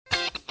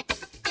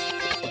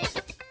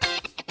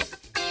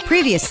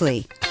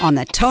Previously on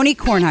the Tony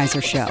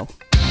Kornheiser Show.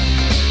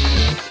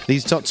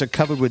 These tots are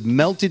covered with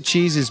melted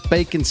cheeses,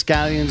 bacon,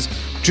 scallions,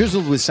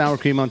 drizzled with sour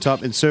cream on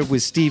top, and served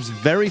with Steve's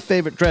very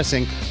favorite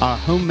dressing, our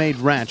homemade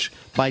ranch,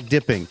 by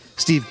dipping.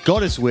 Steve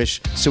got his wish,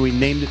 so he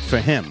named it for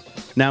him.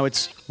 Now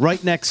it's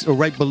right next or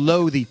right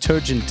below the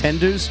turgid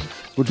tenders.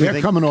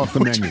 They're coming off the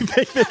menu.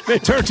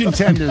 Turgid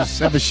tenders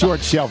have a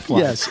short shelf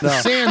life. Yes. No.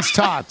 Sans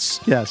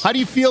tots. Yes. How do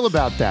you feel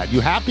about that? You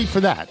happy for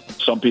that?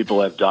 Some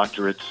people have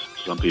doctorates.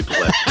 Some people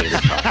have tater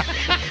tots.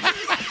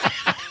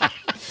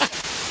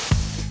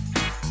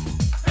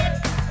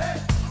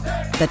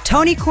 The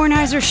Tony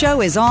Kornheiser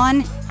Show is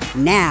on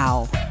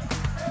now.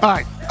 All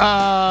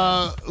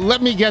right.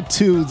 Let me get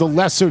to the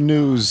lesser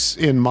news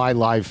in my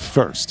life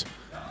first,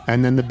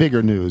 and then the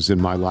bigger news in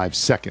my life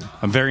second.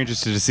 I'm very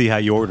interested to see how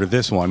you order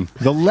this one.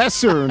 The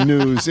lesser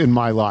news in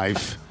my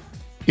life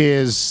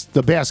is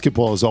the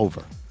basketball is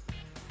over.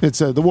 It's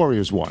the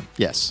Warriors won.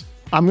 Yes.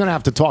 I'm going to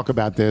have to talk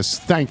about this,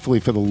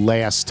 thankfully, for the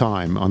last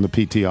time on the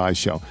PTI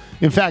show.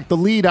 In fact, the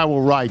lead I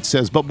will write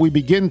says, but we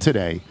begin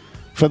today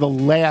for the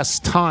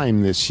last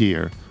time this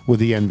year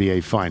with the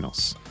NBA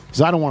Finals.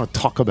 Because I don't want to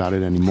talk about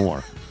it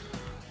anymore.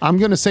 I'm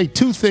going to say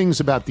two things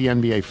about the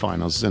NBA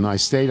Finals. And I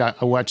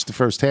watched the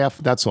first half.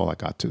 That's all I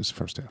got to is the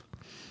first half.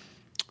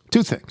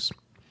 Two things.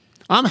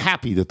 I'm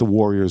happy that the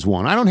Warriors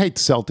won. I don't hate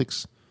the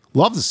Celtics.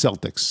 Love the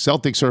Celtics.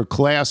 Celtics are a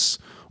class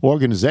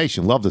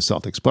organization. Love the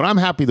Celtics. But I'm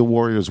happy the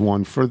Warriors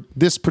won for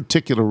this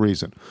particular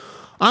reason.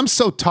 I'm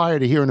so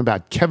tired of hearing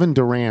about Kevin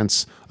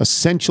Durant's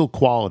essential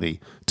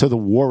quality to the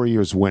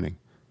Warriors winning.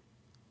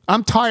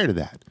 I'm tired of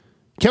that.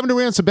 Kevin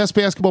Durant's the best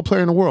basketball player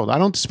in the world. I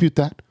don't dispute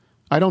that.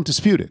 I don't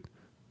dispute it.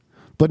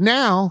 But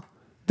now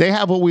they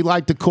have what we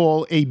like to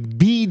call a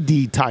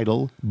BD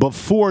title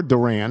before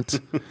Durant,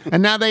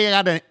 and now they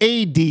got an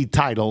AD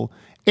title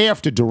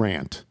after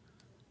Durant.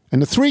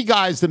 And the three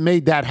guys that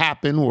made that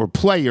happen were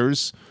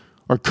players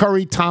are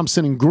Curry,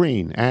 Thompson, and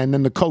Green, and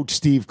then the coach,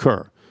 Steve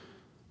Kerr.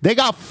 They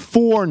got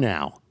four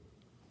now.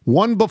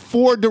 One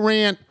before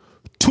Durant,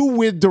 two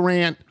with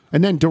Durant,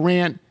 and then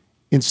Durant,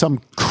 in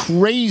some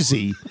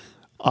crazy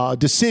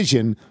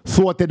decision,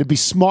 thought that it'd be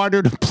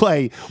smarter to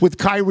play with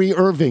Kyrie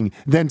Irving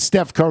than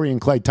Steph Curry and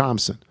Klay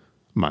Thompson.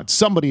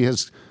 Somebody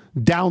has,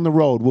 down the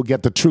road, will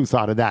get the truth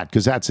out of that,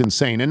 because that's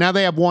insane. And now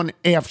they have one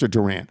after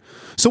Durant.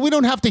 So we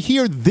don't have to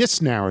hear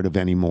this narrative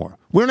anymore.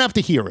 We don't have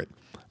to hear it.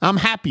 I'm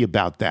happy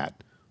about that.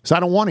 So I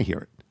don't want to hear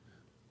it.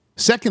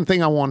 Second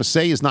thing I want to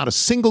say is not a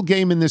single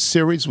game in this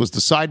series was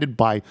decided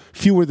by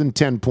fewer than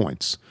 10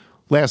 points.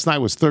 Last night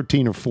was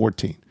 13 or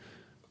 14.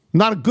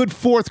 Not a good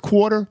fourth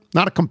quarter,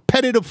 not a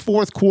competitive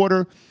fourth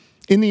quarter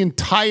in the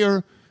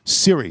entire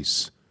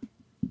series.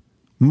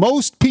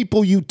 Most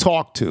people you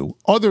talk to,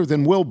 other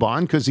than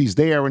Wilbon, because he's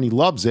there and he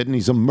loves it and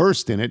he's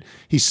immersed in it,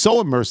 he's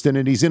so immersed in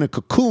it, he's in a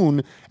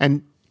cocoon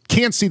and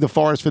can't see the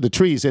forest for the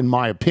trees, in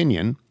my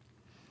opinion.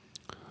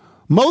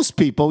 Most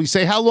people, you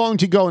say, how long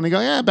did you go? And they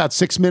go, about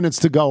 6 minutes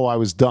to go, I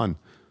was done.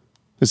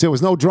 Because there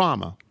was no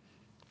drama.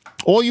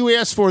 All you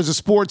ask for as a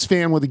sports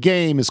fan with a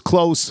game is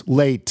close,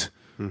 late.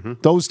 Mm-hmm.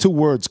 Those two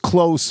words,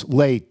 close,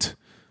 late.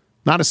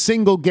 Not a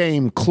single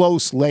game,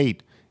 close,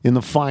 late in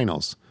the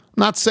finals.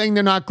 I'm not saying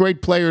they're not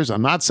great players.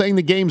 I'm not saying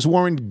the games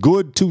weren't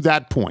good to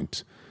that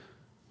point.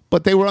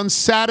 But they were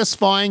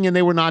unsatisfying and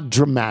they were not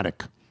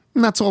dramatic.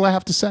 And that's all I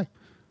have to say.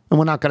 And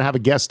we're not going to have a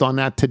guest on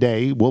that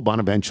today.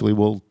 Wilbon eventually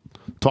will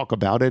talk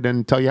about it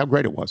and tell you how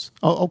great it was.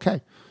 Oh,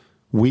 okay.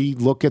 We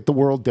look at the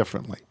world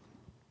differently.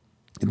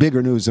 The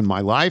bigger news in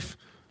my life,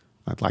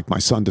 I'd like my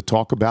son to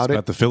talk about it.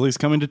 About the Phillies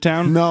coming to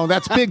town? No,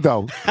 that's big,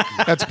 though.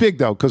 That's big,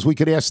 though, because we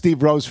could ask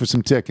Steve Rose for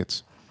some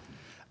tickets.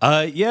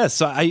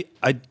 Yes, I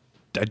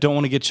don't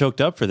want to get choked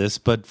up for this,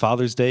 but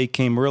Father's Day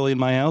came early in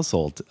my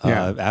household.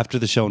 Yeah. After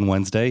the show on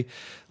Wednesday,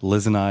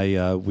 Liz and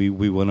I, we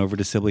went over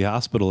to Sibley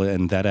Hospital,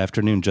 and that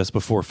afternoon, just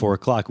before 4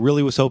 o'clock,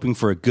 really was hoping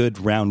for a good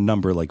round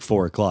number like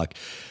 4 o'clock.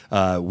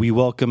 We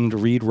welcomed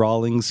Reed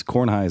Rawlings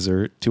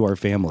Kornheiser to our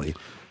family.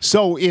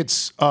 So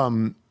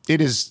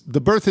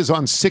the birth is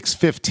on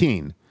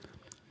 6/15.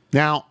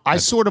 Now, I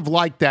sort of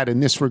like that in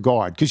this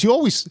regard, because you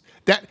always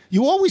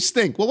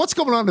think, well, what's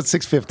going on at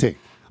 6:15?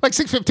 Like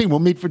 6:15, we'll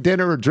meet for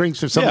dinner or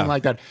drinks or something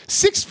like that.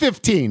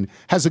 6:15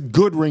 has a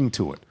good ring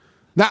to it.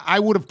 Now, I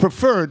would have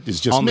preferred, it's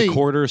just on me. the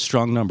quarter,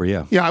 strong number,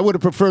 yeah. Yeah, I would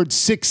have preferred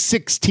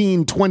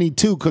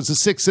 6/16/22 because the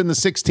 6 and the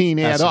 16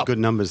 add That's up. good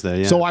numbers there,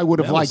 yeah. So I would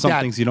have liked some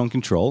that. things you don't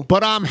control.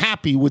 But I'm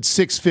happy with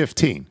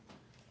 6:15.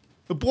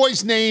 The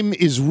boy's name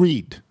is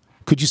Reed.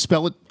 Could you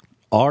spell it?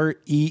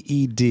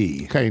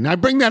 Reed. Okay, now I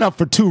bring that up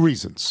for two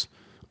reasons.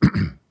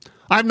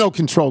 I have no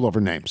control over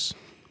names.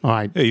 All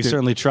right. Yeah, you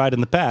certainly tried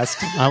in the past.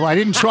 I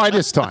didn't try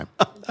this time.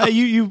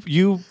 You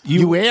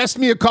asked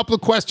me a couple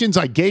of questions.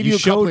 I gave you a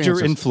couple of answers.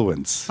 showed your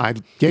influence. I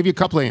gave you a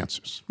couple of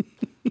answers.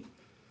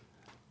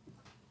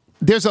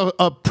 There's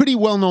a pretty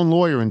well-known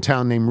lawyer in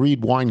town named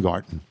Reed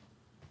Weingarten.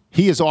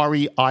 He is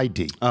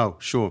R-E-I-D. Oh,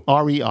 sure.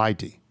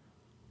 R-E-I-D.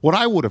 What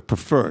I would have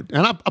preferred,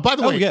 and by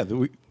the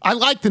way, I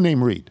like the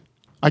name Reed.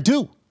 I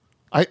do.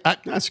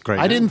 That's great.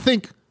 I didn't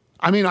think,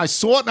 I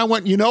saw it and I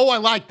went, I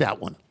like that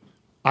one.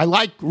 I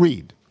like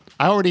Reed.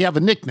 I already have a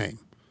nickname,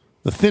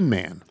 the Thin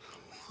Man,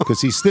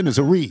 because he's thin as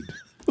a reed.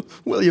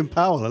 William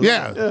Powell.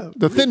 Yeah,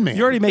 the Thin Man.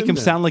 You already make him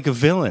sound like a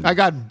villain. I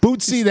got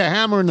Bootsy the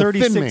Hammer and the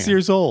Thin Man. 36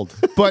 years old.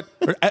 But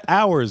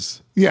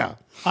hours. yeah,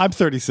 I'm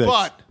 36.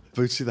 but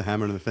Bootsy the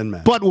Hammer and the Thin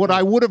Man. but what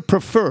I would have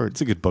preferred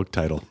it's a good book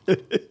title.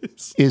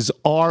 is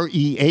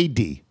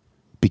READ,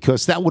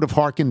 because that would have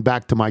harkened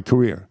back to my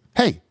career.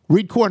 Hey,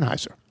 Reed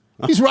Kornheiser.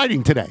 He's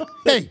writing today.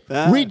 Hey,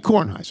 Reed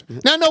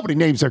Kornheiser. Now, nobody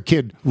names their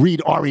kid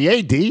Reed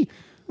READ.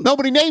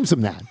 Nobody names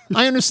him that.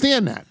 I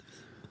understand that.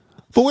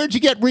 But where'd you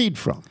get Reed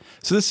from?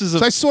 So this is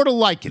So I sort of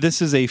like it.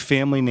 This is a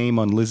family name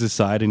on Liz's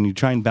side, and you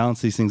try and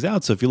balance these things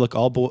out. So if you look,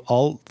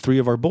 all three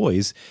of our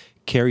boys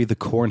carry the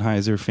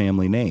Kornheiser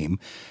family name,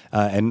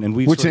 and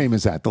we. Which name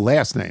is that? The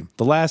last name?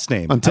 The last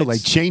name. Until they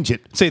I'd change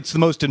it. say it's the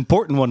most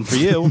important one for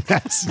you.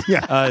 That's,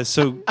 yeah.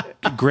 So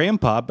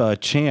Grandpa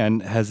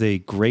Chan has a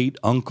great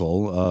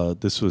uncle.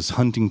 This was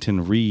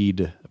Huntington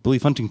Reed. I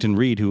believe Huntington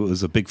Reed, who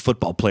was a big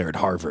football player at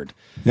Harvard.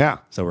 Yeah.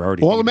 So we're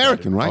already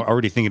All-American, right?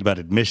 Already thinking about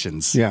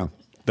admissions. Yeah.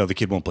 Though the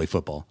kid won't play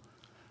football.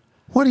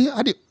 What do you?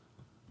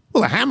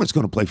 Well, the Hammer's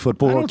going to play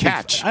football or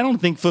catch. I don't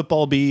think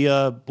football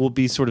will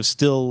be sort of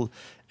still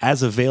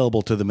as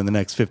available to them in the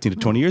next 15 to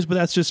 20 years, but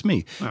that's just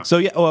me. Oh. So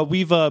yeah,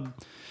 we've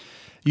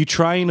you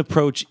try and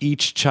approach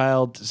each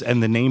child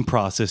and the name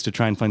process to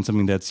try and find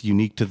something that's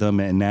unique to them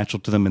and natural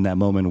to them in that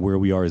moment where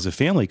we are as a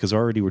family, because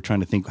already we're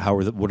trying to think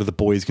what are the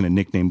boys going to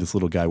nickname this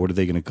little guy? What are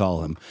they going to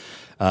call him?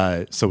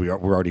 So we're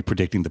already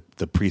predicting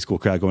the preschool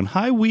crowd going,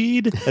 "Hi,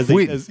 Weed," as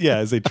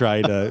they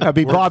try to. That'd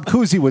be Bob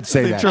Cousy would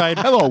say they that. tried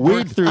Hello,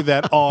 work Weed. through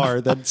that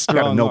R, that strong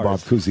Got to know R. Bob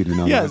Cousy to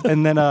know Yeah, that.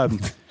 and then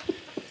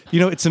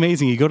it's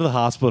amazing. You go to the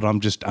hospital,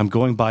 and I'm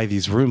going by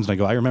these rooms, and I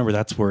go, I remember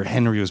that's where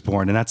Henry was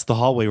born, and that's the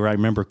hallway where I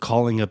remember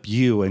calling up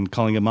you and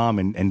calling up Mom,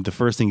 and the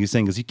first thing you're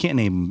saying is, you can't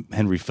name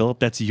Henry Phillip.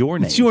 That's your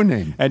name. It's your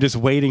name. And just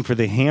waiting for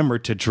the hammer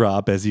to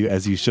drop as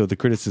you show the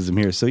criticism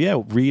here. So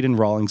yeah, Reed and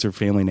Rawlings are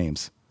family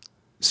names.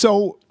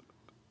 So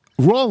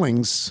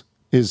Rawlings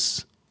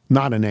is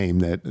not a name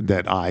that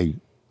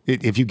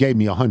if you gave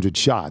me 100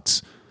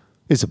 shots,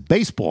 is a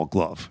baseball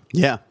glove.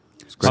 Yeah.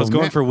 So I was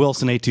going man- for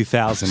Wilson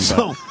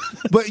A2000.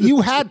 But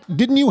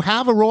didn't you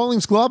have a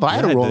Rawlings glove? I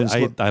had a Rawlings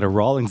glove. I had a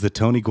Rawlings, the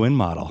Tony Gwynn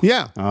model.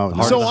 Yeah. Oh,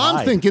 so to I'm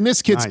hide. thinking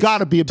this kid's Nice. got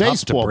to be a Tough to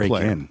baseball break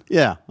player. in.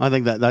 Yeah, I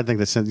think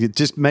that's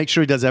just make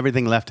sure he does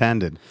everything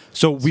left-handed.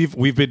 So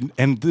we've been,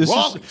 and this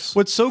Rawlings. is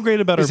what's so great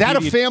about Is our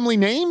that a family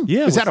name?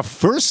 Yeah, Is that a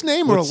first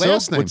name or a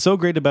last name? What's so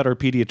great about our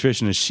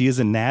pediatrician is she is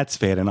a Nats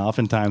fan, and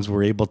oftentimes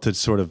we're able to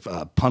sort of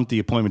punt the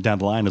appointment down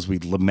the line as we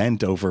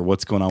lament over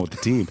what's going on with the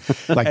team.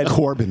 Like And-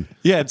 Corbin.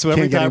 Yeah, and so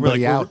every Can't get time we're like,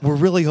 anybody out. we're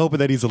really hoping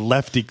that he's a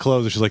lefty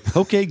closer. She's like,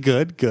 okay,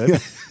 good.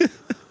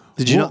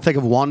 Did you not think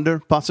of Wander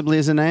possibly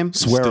as a name?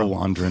 Still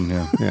wandering,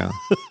 yeah. Yeah.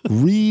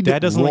 Reed Dad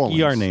doesn't Rawlings.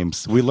 like ER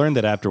names. We learned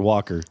that after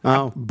Walker.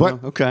 Oh,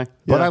 But well, okay.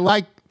 But Yeah. I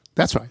like.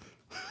 That's right.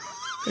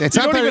 It's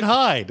You not don't that even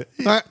hide.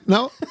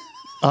 No.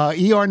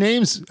 ER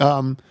names,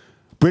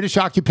 British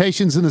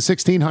occupations in the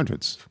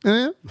 1600s.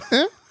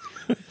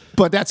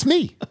 But that's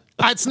me.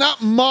 It's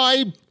not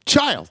my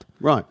child.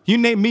 Right. You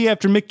named me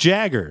after Mick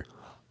Jagger.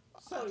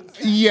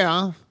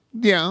 Yeah.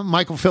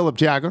 Michael Phillip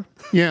Jagger.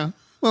 Yeah.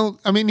 Well,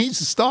 I mean,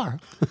 he's a star.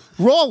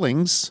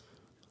 Rawlings,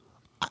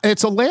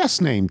 it's a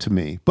last name to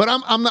me, but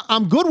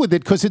I'm good with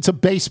it because it's a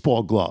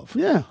baseball glove.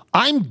 Yeah.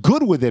 I'm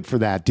good with it for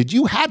that. Did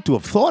you had to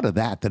have thought of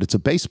that it's a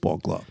baseball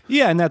glove?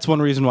 Yeah, and that's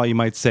one reason why you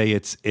might say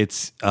it's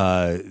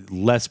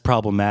less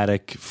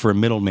problematic for a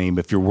middle name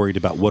if you're worried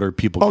about what are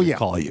people going to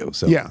call you.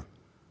 So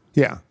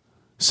Yeah.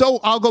 So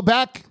I'll go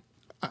back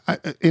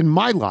in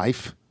my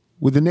life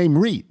with the name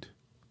Reed.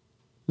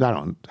 I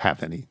don't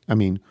have any. I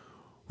mean,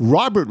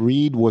 Robert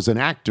Reed was an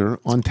actor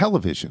on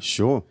television.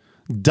 Sure.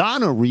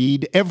 Donna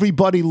Reed,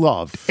 everybody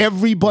loved.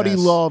 Everybody Yes.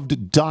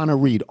 loved Donna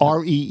Reed,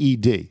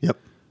 REED. Yep.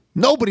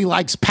 Nobody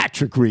likes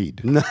Patrick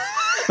Reed.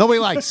 Nobody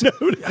likes.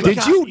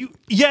 Did you?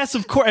 Yes,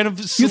 of course. And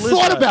You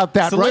thought about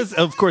that, right?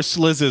 Of course,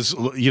 Sliz is,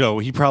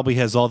 he probably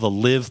has all the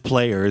live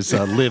players.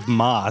 Liv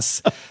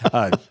Moss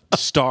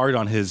starred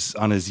on his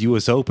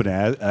U.S. Open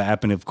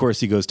app, and of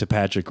course he goes to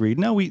Patrick Reed.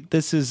 No, I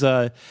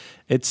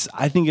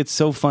think it's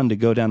so fun to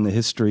go down the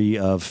history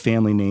of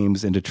family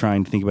names and to try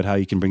and think about how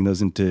you can bring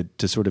those into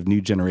sort of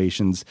new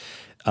generations.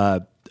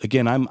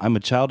 Again, I'm a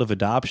child of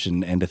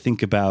adoption, and to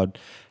think about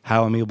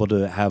how I'm able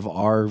to have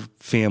our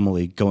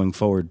family going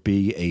forward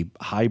be a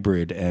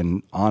hybrid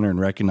and honor and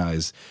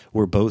recognize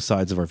where both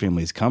sides of our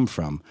families come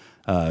from.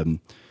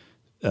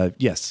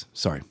 Yes,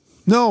 sorry.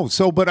 No.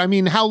 So, but I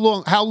mean, how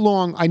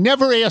long? I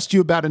never asked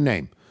you about a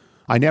name.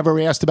 I never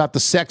asked about the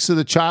sex of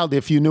the child,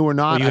 if you knew or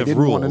not. Well, you I have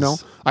didn't want to know.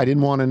 rules. I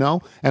didn't want to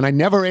know. And I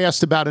never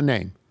asked about a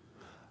name.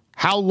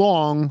 How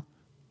long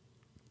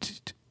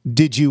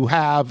did you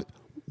have?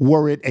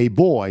 Were it a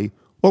boy?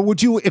 Or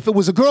would you, if it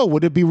was a girl,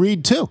 would it be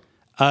Reed too?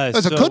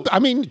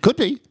 Could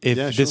be.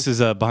 If this is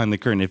behind the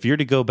curtain, if you're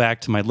to go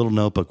back to my little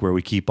notebook where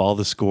we keep all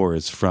the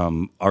scores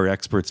from our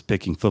experts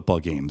picking football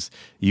games,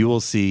 you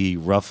will see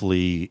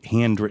roughly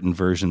handwritten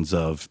versions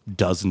of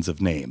dozens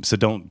of names. So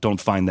don't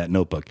find that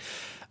notebook.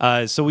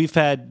 So we've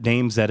had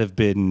names that have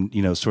been,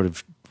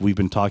 we've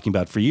been talking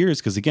about for years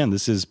because, again,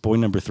 this is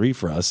point number 3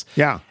 for us.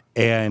 Yeah.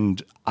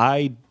 And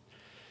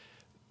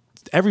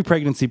every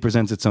pregnancy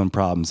presents its own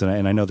problems,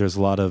 and I know there's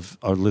a lot of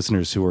our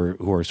listeners who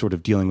are sort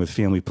of dealing with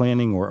family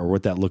planning or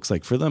what that looks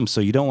like for them. So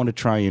you don't want to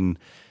try and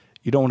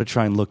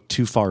look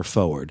too far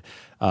forward.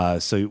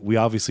 So we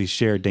obviously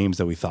shared names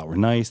that we thought were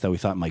nice, that we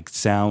thought might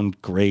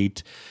sound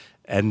great,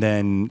 and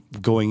then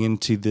going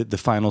into the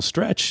final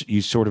stretch,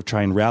 you sort of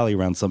try and rally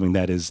around something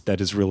that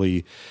is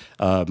really.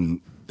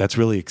 That's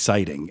really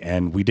exciting.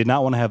 And we did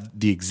not want to have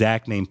the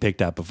exact name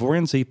picked out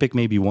beforehand, so you pick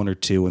maybe 1 or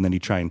 2, and then you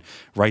try and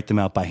write them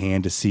out by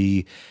hand to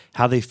see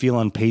how they feel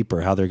on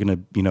paper, how they're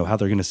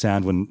gonna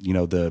sound when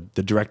the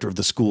director of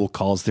the school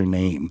calls their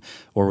name,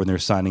 or when they're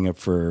signing up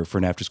for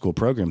an after school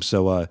program.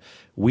 So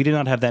we did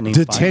not have that name.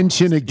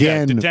 Detention finalized.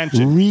 again. Yeah,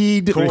 detention.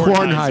 Reed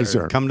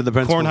Kornheiser. Come to the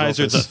principal's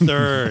Kornheiser office. the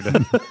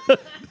third.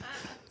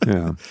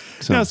 Yeah.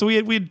 So we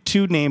had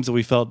 2 names that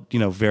we felt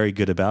very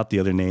good about. The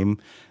other name,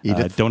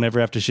 don't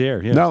ever have to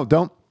share. Yeah. No,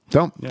 don't.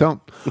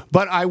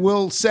 But I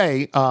will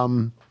say,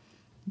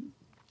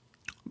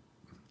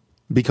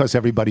 because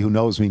everybody who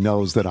knows me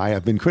knows that I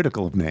have been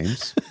critical of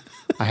names.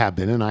 I have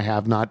been, and I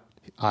have not.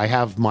 I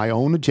have my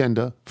own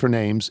agenda for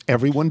names.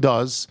 Everyone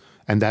does,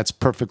 and that's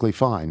perfectly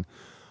fine.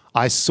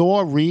 I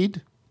saw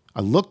Reed.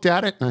 I looked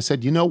at it, and I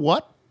said, you know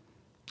what?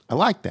 I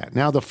like that.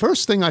 Now, the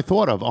first thing I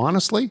thought of,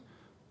 honestly,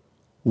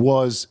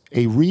 was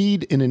a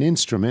reed in an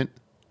instrument,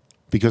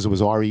 because it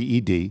was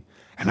R-E-E-D,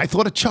 and I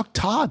thought of Chuck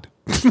Todd.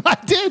 I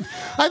did.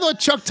 I thought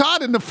Chuck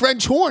Todd in the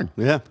French horn.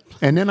 Yeah.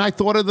 And then I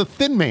thought of the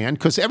Thin Man,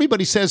 because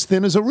everybody says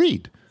thin as a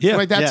reed. Yeah.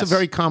 Right? That's Yes. a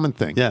very common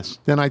thing. Yes.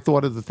 Then I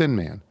thought of the Thin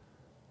Man.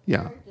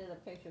 Yeah.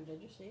 Did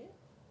you see it?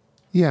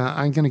 Yeah,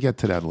 I'm going to get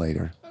to that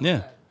later.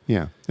 Yeah.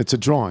 Yeah. It's a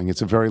drawing.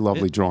 It's a very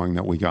lovely drawing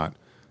that we got.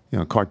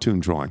 Cartoon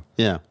drawing.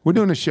 Yeah. We're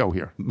doing a show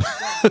here.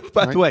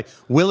 By the way,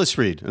 Willis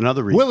Reed,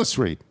 another Reed. Willis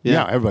Reed.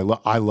 Yeah. Everybody.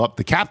 I love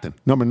the captain,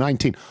 number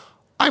 19.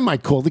 I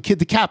might call the kid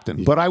the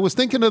captain, but I was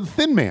thinking of the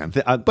Thin Man.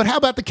 But how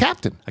about the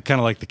captain? I kind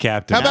of like the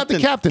captain. How about the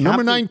captain,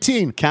 number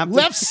 19? Captain.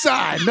 Left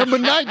side, number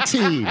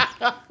 19.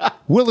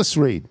 Willis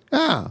Reed.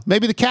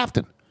 Maybe the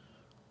captain.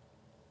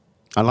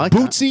 I like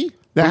Bootsy,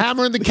 the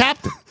hammer, and the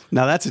captain. that.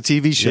 Now that's a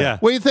TV show. Yeah.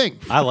 What do you think?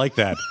 I like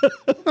that.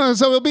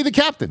 So he'll be the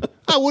captain.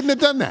 I wouldn't have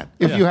done that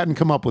if you hadn't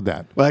come up with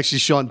that. Well, actually,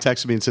 Sean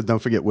texted me and said, "Don't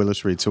forget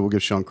Willis Reed." So we'll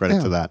give Sean credit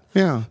Yeah. to that.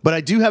 Yeah. But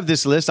I do have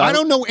this list. I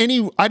don't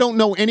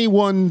know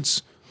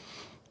anyone's.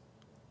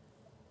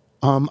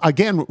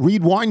 Again,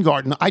 Reed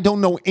Weingarten. I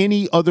don't know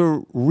any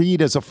other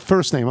Reed as a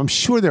first name. I'm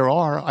sure there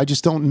are. I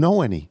just don't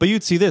know any. But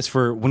you'd see this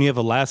for when you have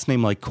a last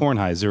name like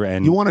Kornheiser,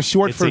 and You want a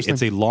short first name.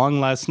 It's a long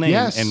last name,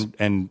 Yes.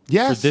 and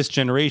Yes. for this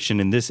generation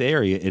in this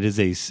area,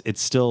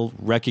 it's still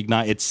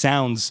recognized. It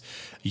sounds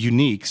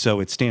unique,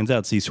 so it stands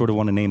out. So you sort of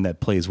want a name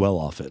that plays well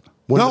off it.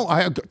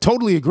 I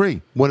totally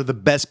agree. One of the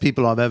best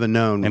people I've ever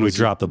known. And we was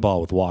dropped the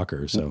ball with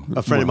Walker. So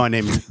a friend of mine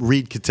named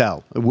Reed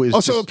Cattell.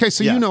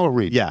 So you know a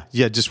Reed. Yeah,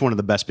 just one of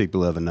the best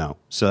people I'll ever know.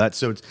 So that's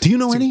so. Do you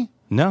know any?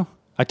 no,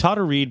 I taught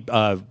a read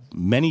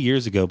many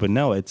years ago, but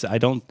no, I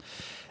don't.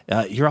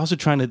 You're also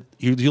trying to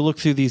you look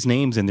through these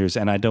names and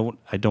I don't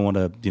want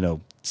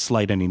to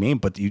slight any name,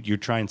 but you're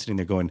trying sitting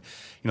there going,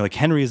 like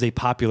Henry is a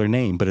popular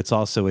name, but it's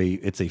also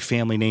it's a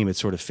family name. It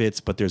sort of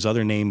fits, but there's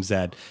other names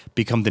that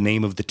become the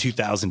name of the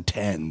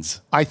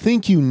 2010s. I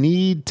think you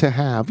need to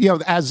have,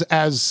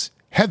 as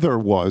Heather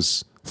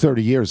was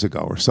 30 years ago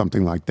or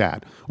something like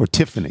that, or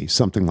Tiffany,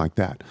 something like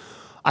that.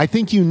 I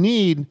think you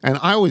need, and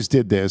I always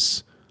did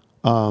this,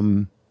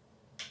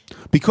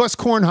 because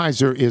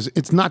Kornheiser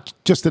it's not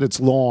just that it's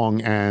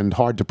long and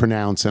hard to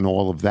pronounce and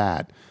all of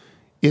that.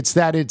 It's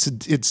that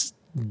it's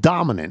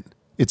dominant.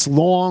 It's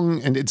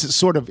long and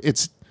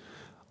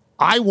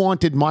I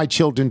wanted my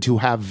children to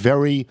have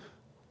very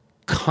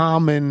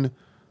common,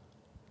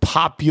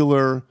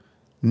 popular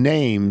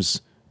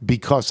names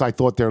because I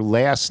thought their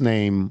last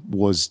name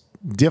was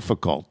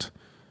difficult.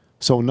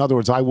 So in other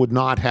words, I would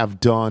not have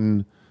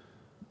done.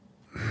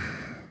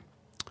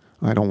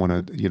 I don't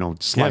want to,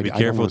 slide. be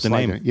careful with the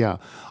name. Yeah,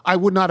 I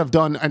would not have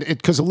done it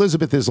because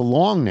Elizabeth is a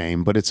long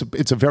name, but it's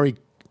a very.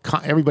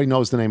 Everybody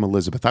knows the name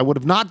Elizabeth. I would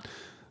have not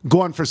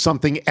gone for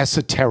something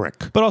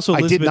esoteric. But also,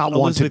 Elizabeth, I did not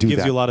want to do gives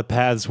that. you a lot of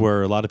paths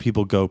where a lot of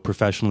people go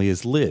professionally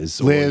as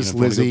Liz. Liz, or, if you wanna go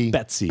Lizzie,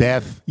 Betsy.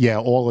 Beth,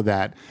 all of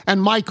that.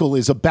 And Michael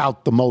is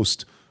about the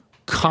most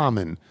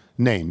common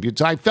name.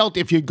 I felt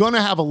if you're going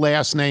to have a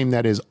last name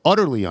that is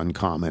utterly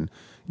uncommon,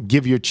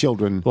 give your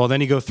children. Well, then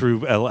you go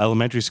through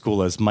elementary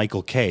school as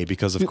Michael K,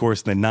 because, of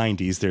course, in the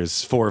 90s,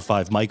 there's 4 or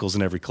 5 Michaels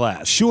in every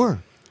class. Sure.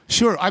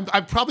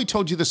 I've probably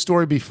told you the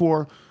story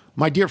before.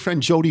 My dear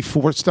friend Jody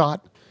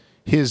Forstadt,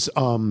 his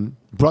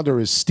brother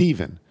is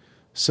Stephen.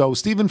 So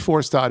Stephen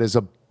Forstadt is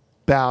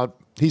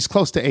he's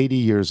close to 80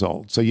 years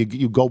old. So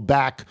you go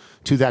back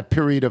to that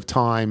period of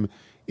time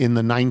in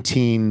the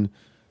 1950s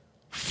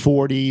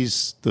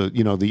 40s,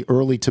 the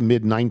early to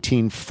mid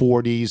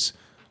 1940s,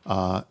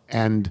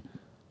 and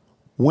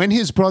when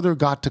his brother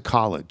got to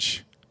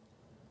college,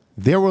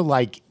 there were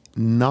like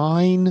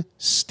 9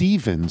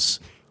 Stevens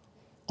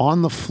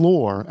on the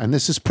floor, and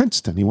this is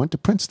Princeton. He went to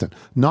Princeton.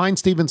 9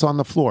 Stevens on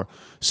the floor.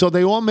 So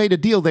they all made a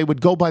deal. They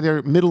would go by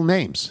their middle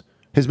names.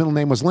 His middle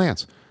name was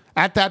Lance.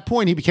 At that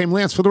point, he became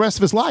Lance for the rest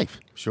of his life.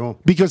 Sure.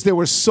 Because there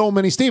were so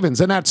many Stevens,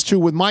 and that's true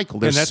with Michael.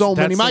 There's so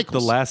many like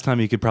Michaels. the last time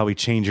you could probably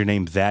change your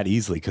name that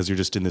easily because you're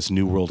just in this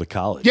new world of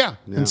college. Yeah.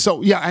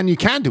 And you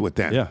can do it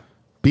then. Yeah.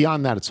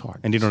 Beyond that, it's hard.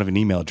 And you don't have an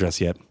email address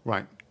yet.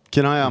 Right.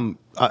 Can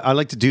I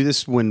like to do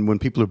this when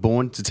people are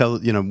born to tell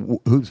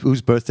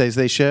whose birthdays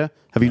they share.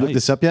 Have you looked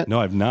this up yet? No,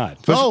 I've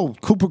not.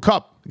 Cooper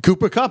Kupp.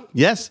 Cooper Kupp,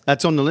 yes,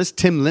 that's on the list.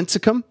 Tim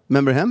Lincecum,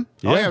 remember him?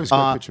 Oh, yeah, it was a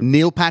good picture.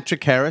 Neil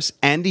Patrick Harris,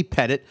 Andy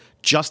Pettit,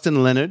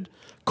 Justin Leonard,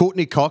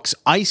 Courtney Cox,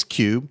 Ice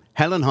Cube,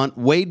 Helen Hunt,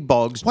 Wade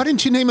Boggs. Why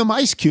didn't you name him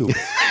Ice Cube?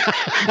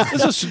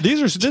 This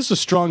is a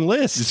strong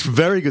list. It's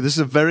very good. This is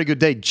a very good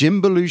day.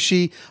 Jim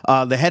Belushi,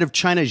 the head of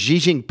China, Xi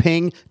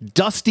Jinping,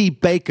 Dusty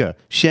Baker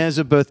shares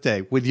a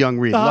birthday with young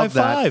Reed. Love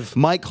high that. five.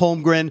 Mike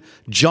Holmgren,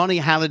 Johnny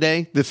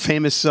Halliday, the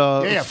famous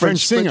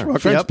French singer, rocker,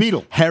 French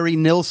Beatle. Harry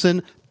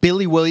Nilsson,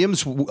 Billy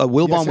Williams,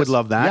 Wilbon would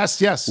love that.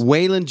 Yes.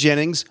 Waylon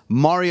Jennings,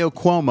 Mario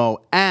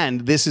Cuomo,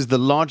 and this is the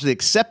largely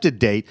accepted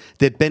date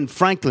that Ben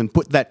Franklin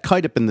put that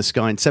kite up in the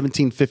sky in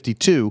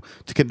 1752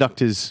 to conduct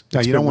his. Now,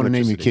 you don't want to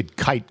name your electricity. kid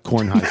Kite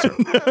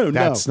Kornheiser. No,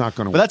 That's not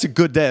going to work. But that's a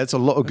good day. That's a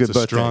lot of good It's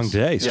a birthdays. strong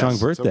day, strong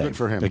so birthday. good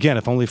for him. Again,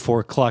 if only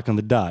 4 o'clock on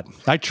the dot.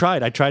 I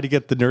tried to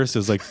get the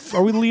nurses like,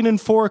 are we leaning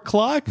 4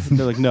 o'clock? And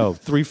they're like, no,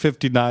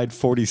 3:59,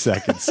 40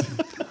 seconds.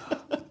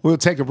 We'll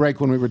take a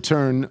break. When we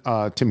return,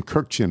 Tim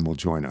Kirkchin will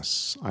join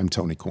us. I'm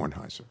Tony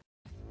Kornheiser.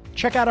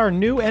 Check out our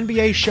new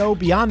NBA show,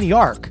 Beyond the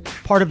Arc,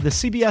 part of the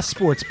CBS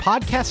Sports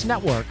Podcast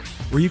Network,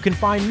 where you can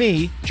find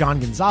me, John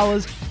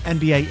Gonzalez,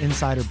 NBA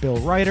insider Bill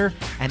Ryder,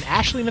 and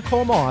Ashley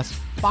Nicole Moss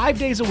 5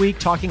 days a week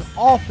talking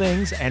all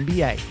things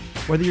NBA.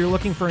 Whether you're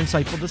looking for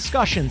insightful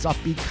discussions,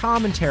 upbeat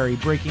commentary,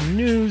 breaking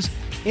news,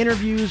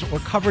 interviews, or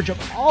coverage of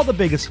all the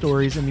biggest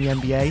stories in the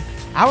NBA,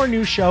 our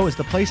new show is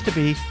the place to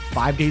be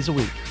 5 days a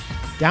week.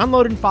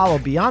 Download and follow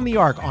Beyond the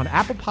Arc on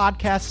Apple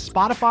Podcasts,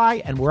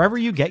 Spotify, and wherever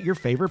you get your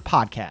favorite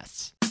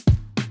podcasts.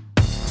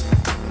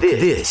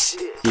 This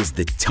is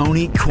the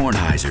Tony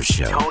Kornheiser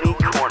Show. Tony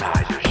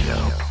Kornheiser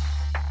Show.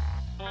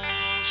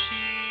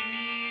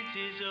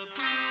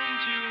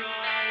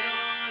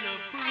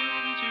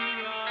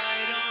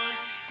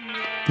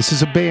 This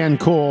is a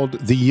band called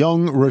the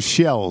Young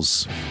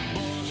Rochelles.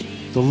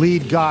 The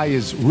lead guy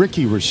is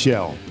Ricky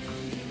Rochelle.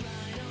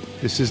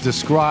 This is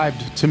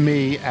described to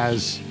me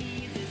as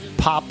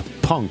pop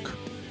punk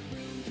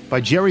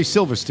by Jerry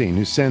Silverstein,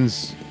 who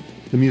sends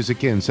the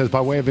music in. Says, by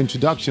way of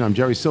introduction, I'm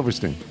Jerry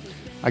Silverstein.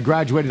 I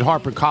graduated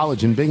Harper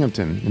College in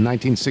Binghamton in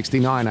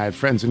 1969. I had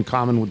friends in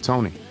common with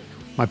Tony.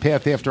 My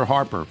path after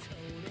Harper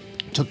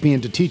took me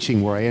into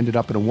teaching, where I ended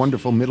up at a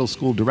wonderful middle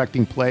school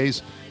directing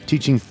plays,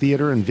 teaching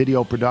theater and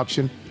video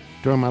production.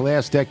 During my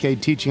last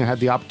decade teaching, I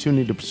had the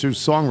opportunity to pursue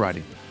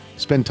songwriting,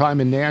 spend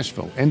time in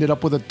Nashville, ended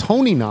up with a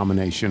Tony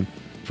nomination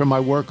for my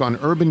work on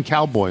Urban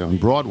Cowboy on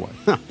Broadway.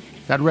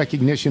 That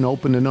recognition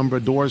opened a number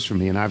of doors for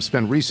me, and I've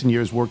spent recent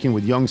years working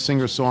with young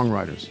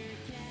singer-songwriters.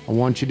 I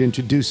want you to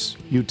introduce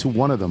you to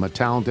one of them, a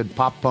talented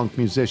pop-punk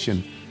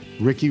musician,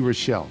 Ricky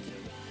Rochelle.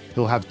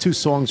 He'll have 2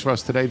 songs for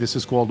us today. This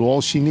is called All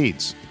She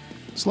Needs.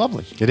 It's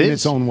lovely. It in is.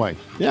 its own way.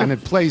 Yeah. And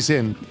it plays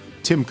in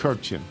Tim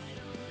Kirkchin.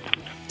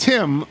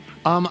 Tim,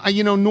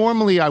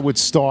 normally I would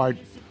start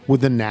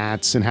with the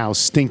Nats and how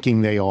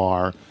stinking they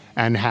are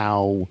and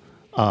how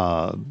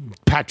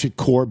Patrick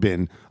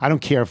Corbin, I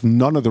don't care if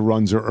none of the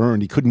runs are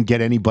earned. He couldn't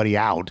get anybody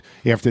out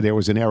after there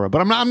was an error.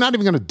 But I'm not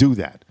even going to do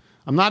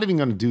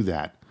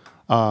that.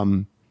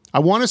 I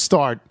want to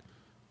start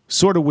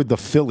sort of with the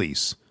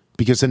Phillies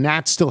because the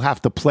Nats still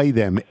have to play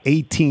them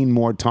 18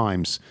 more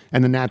times,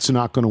 and the Nats are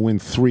not going to win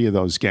 3 of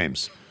those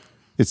games.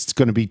 It's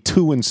going to be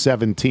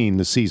 2-17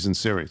 the season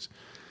series.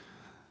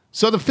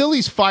 So the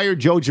Phillies fired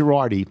Joe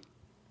Girardi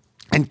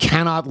and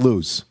cannot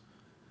lose.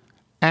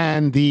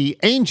 And the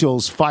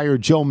Angels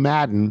fired Joe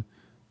Madden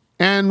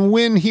and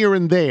win here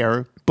and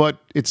there, but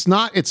it's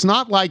not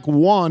like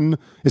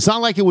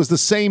it was the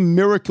same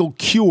miracle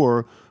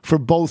cure for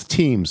both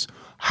teams.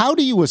 How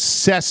do you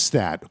assess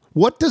that?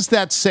 What does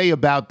that say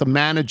about the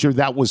manager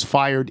that was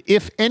fired,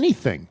 if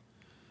anything?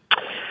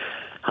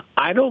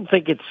 I don't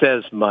think it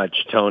says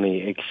much,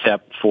 Tony,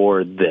 except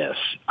for this.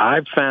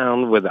 I've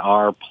found with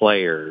our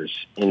players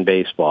in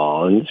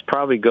baseball, and this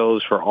probably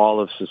goes for all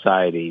of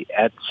society,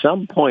 at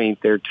some point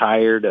they're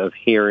tired of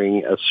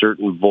hearing a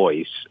certain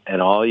voice,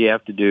 and all you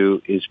have to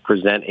do is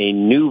present a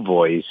new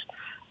voice,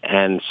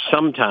 and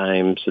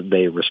sometimes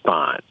they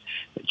respond.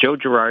 Joe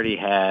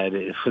Girardi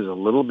was a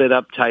little bit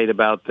uptight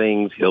about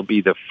things. He'll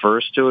be the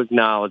first to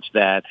acknowledge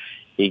that.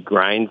 He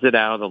grinds it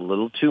out a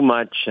little too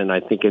much, and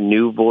I think a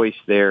new voice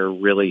there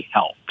really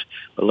helped.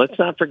 But let's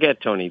not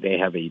forget, Tony, they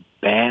have a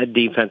bad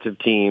defensive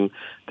team.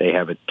 They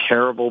have a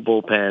terrible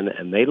bullpen,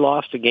 and they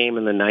lost a game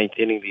in the ninth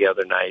inning the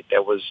other night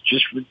that was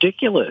just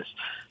ridiculous.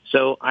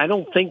 So I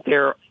don't think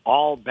they're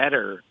all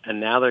better,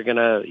 and now they're going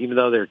to, even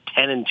though they're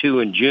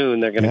 10-2 in June,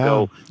 they're going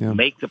to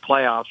make the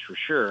playoffs for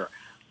sure.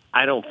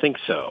 I don't think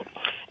so.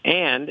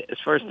 And as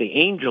far as the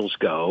Angels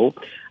go,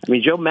 I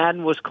mean, Joe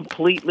Maddon was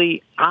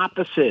completely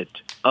opposite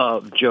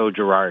of Joe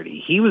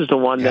Girardi. He was the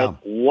one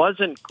that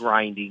wasn't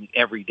grinding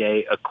every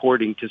day,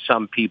 according to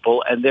some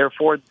people, and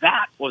therefore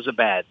that was a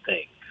bad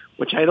thing,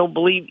 which I don't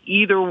believe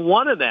either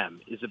one of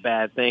them is a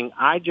bad thing.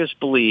 I just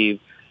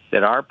believe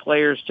that our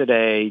players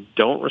today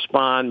don't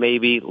respond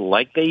maybe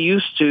like they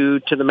used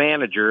to the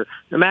manager,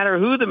 no matter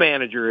who the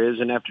manager is,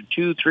 and after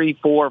 2, 3,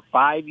 4,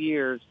 5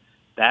 years,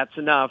 that's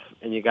enough,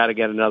 and you got to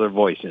get another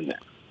voice in there.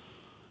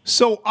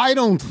 So I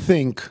don't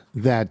think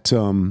that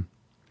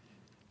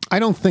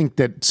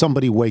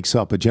somebody wakes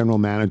up, a general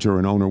manager or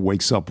an owner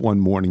wakes up one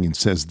morning and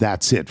says,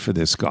 that's it for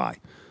this guy.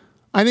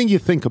 I think you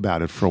think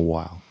about it for a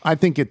while. I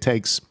think it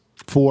takes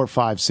 4,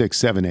 5, 6,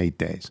 7, 8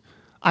 days.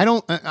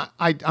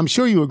 I'm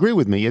sure you agree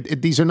with me.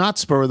 These are not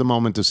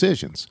spur-of-the-moment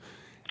decisions.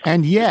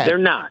 And yet... They're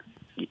not.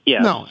 Yeah,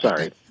 no,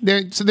 sorry.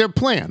 They're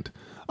planned.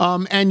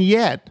 And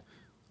yet,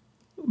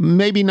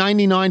 maybe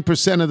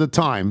 99% of the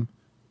time,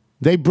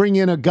 they bring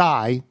in a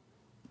guy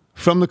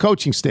from the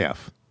coaching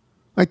staff.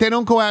 Like, they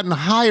don't go out and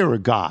hire a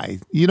guy.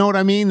 You know what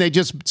I mean? They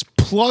just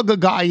plug a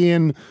guy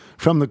in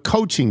from the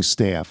coaching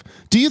staff.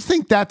 Do you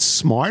think that's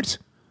smart?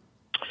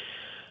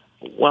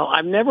 Well,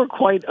 I've never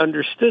quite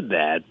understood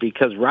that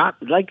because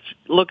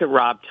look at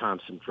Rob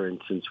Thompson, for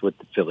instance, with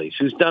the Phillies,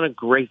 who's done a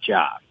great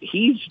job.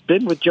 He's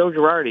been with Joe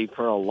Girardi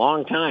for a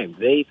long time.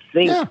 They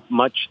think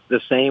much the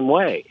same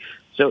way.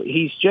 So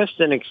he's just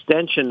an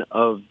extension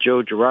of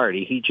Joe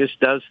Girardi. He just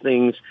does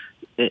things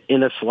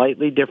in a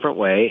slightly different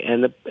way,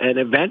 and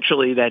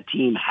eventually that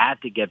team had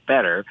to get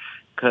better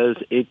because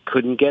it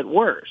couldn't get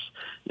worse.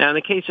 Now, in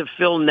the case of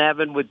Phil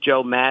Nevin with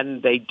Joe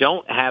Maddon, they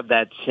don't have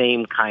that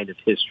same kind of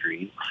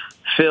history.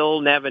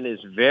 Phil Nevin is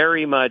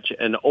very much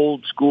an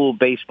old-school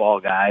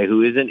baseball guy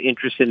who isn't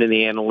interested in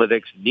the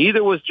analytics.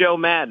 Neither was Joe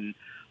Maddon,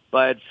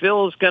 but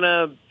Phil's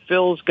gonna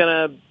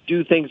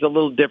do things a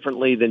little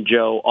differently than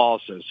Joe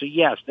also. So,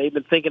 yes, they've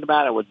been thinking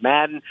about it with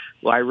Maddon,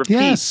 who I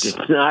repeat,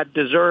 did not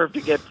deserve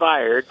to get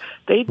fired.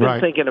 They've been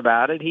thinking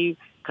about it. He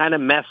kind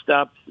of messed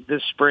up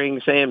this spring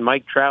saying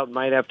Mike Trout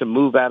might have to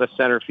move out of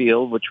center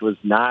field, which was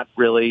not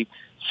really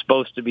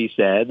supposed to be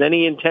said. Then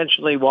he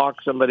intentionally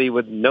walked somebody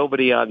with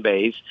nobody on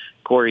base,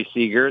 Corey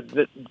Seager.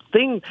 This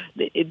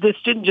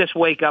didn't just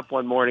wake up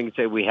one morning and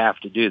say, we have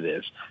to do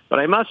this. But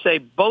I must say,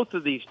 both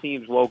of these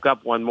teams woke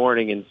up one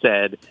morning and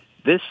said,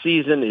 this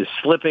season is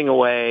slipping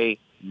away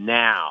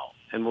now.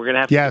 And we're going to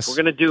have to, if we're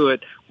going to do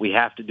it, we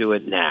have to do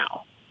it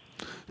now.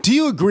 Do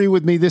you agree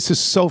with me? This is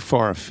so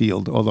far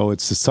afield, although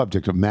it's the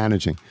subject of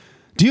managing.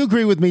 Do you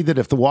agree with me that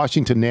if the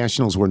Washington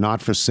Nationals were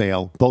not for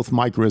sale, both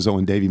Mike Rizzo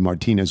and Davey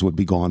Martinez would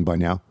be gone by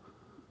now?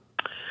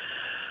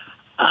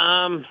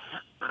 I'm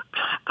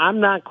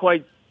not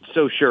quite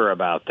so sure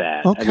about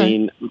that. Okay. I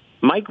mean,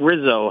 Mike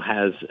Rizzo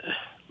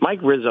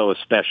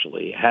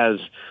especially has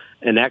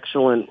an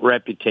excellent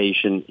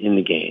reputation in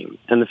the game.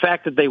 And the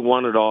fact that they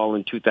won it all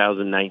in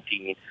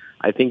 2019,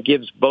 I think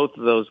gives both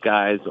of those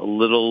guys a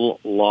little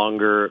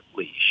longer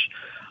leash.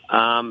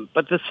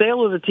 But the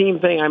sale of the team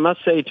thing, I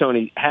must say,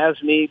 Tony, has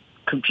me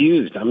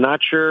confused. I'm not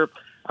sure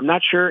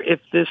if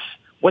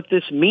what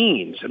this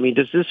means. I mean,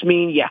 does this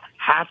mean you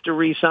have to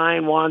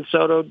re-sign Juan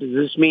Soto? Does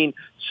this mean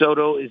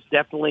Soto is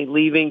definitely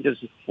leaving?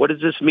 What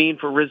does this mean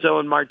for Rizzo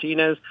and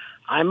Martinez?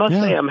 I must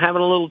say I'm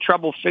having a little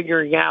trouble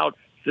figuring out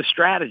the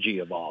strategy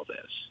of all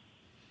this.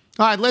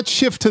 All right, let's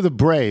shift to the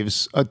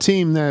Braves, a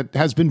team that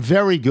has been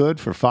very good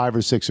for 5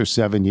 or 6 or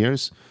 7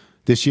 years.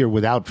 This year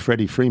without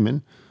Freddie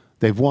Freeman.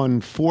 They've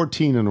won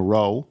 14 in a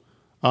row.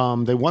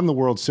 They won the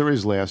World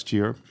Series last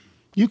year.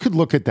 You could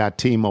look at that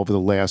team over the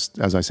last,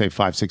 as I say,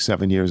 5, 6,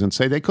 7 years and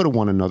say they could have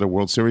won another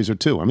World Series or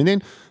two. I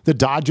mean, the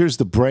Dodgers,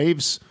 the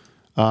Braves,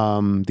 the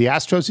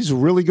Astros, these are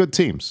really good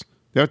teams.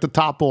 They're at the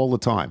top all the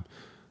time.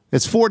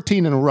 It's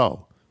 14 in a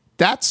row.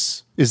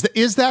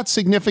 Is that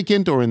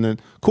significant, or in the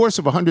course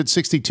of a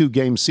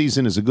 162-game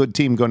season, is a good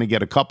team going to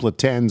get a couple of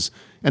 10s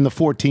and the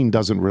 14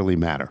 doesn't really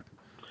matter?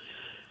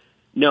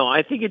 No,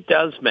 I think it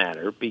does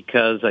matter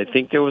because I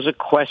think there was a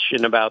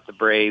question about the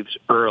Braves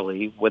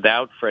early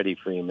without Freddie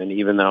Freeman,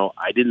 even though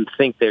I didn't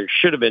think there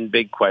should have been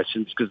big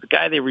questions because the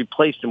guy they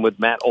replaced him with,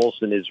 Matt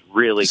Olson, is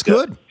really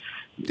good.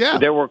 Yeah.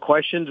 There were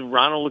questions.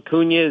 Ronald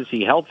Acuna, is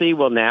he healthy?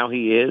 Well, now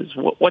he is.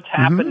 What's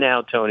happened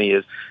now, Tony,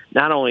 is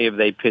not only have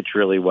they pitched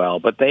really well,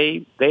 but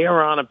they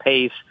are on a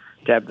pace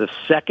to have the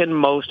second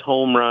most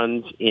home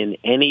runs in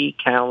any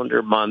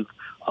calendar month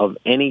of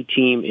any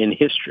team in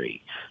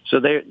history. So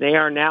they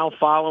are now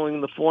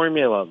following the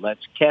formula.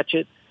 Let's catch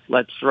it,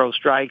 let's throw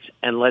strikes,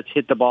 and let's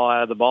hit the ball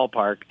out of the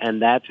ballpark,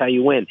 and that's how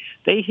you win.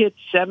 They hit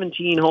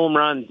 17 home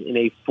runs in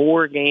a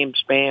 4-game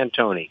span,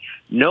 Tony.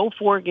 No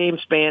 4-game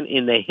span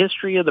in the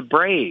history of the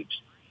Braves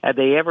had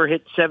they ever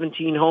hit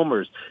 17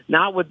 homers.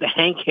 Not with the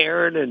Hank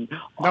Aaron and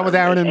not with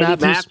Aaron and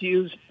Eddie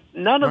Matthews.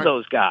 None of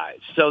those guys.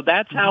 So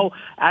that's how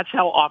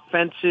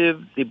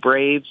offensive the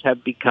Braves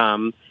have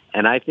become.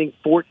 And I think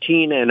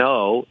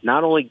 14-0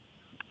 not only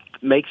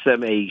makes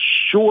them a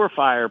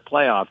surefire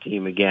playoff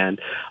team again,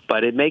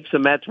 but it makes the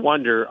Mets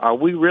wonder, are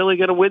we really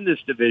going to win this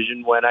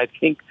division, when I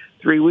think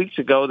 3 weeks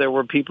ago there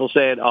were people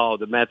saying, oh,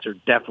 the Mets are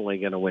definitely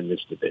going to win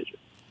this division.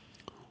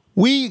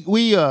 We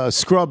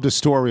scrubbed a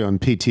story on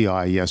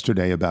PTI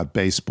yesterday about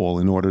baseball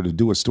in order to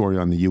do a story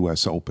on the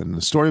U.S. Open.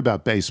 The story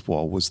about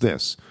baseball was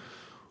this.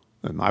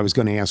 And I was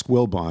going to ask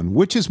Wilbon,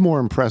 which is more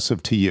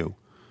impressive to you,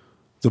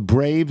 the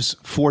Braves'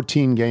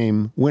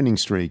 14-game winning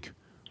streak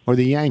or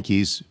the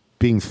Yankees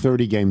being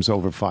 30 games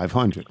over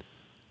 500?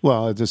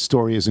 Well, the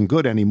story isn't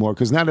good anymore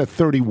because now they're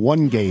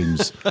 31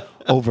 games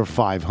over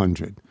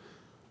 500.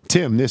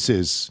 Tim, this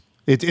is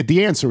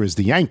the answer is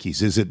the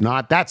Yankees, is it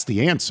not? That's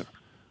the answer.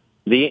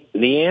 The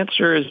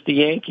answer is the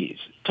Yankees.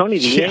 Tony,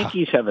 the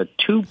Yankees have a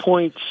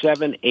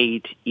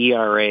 2.78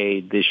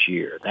 ERA this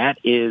year. That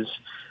is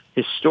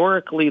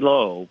historically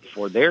low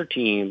for their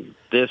team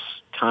this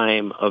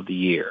time of the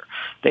year.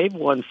 They've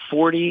won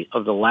 40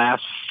 of the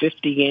last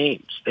 50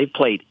 games. They've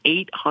played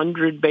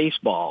 800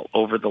 baseball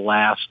over the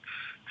last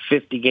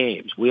 50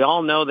 games. We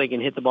all know they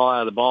can hit the ball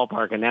out of the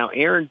ballpark, and now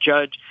Aaron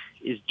Judge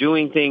is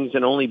doing things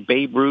that only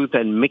Babe Ruth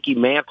and Mickey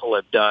Mantle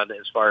have done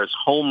as far as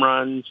home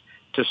runs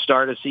to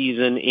start a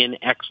season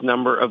in X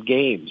number of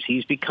games.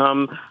 He's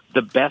become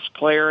the best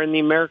player in the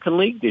American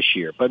League this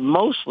year, but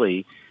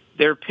mostly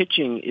their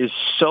pitching is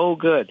so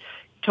good.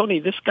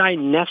 Tony, this guy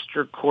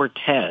Nestor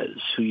Cortez,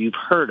 who you've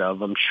heard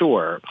of, I'm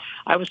sure.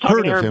 I was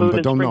talking to Aaron Boone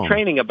in spring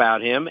training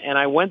about him, and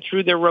I went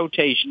through their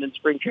rotation in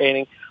spring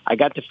training. I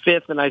got to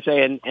fifth, and I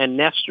say, and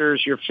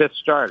Nestor's your fifth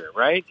starter,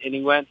 right? And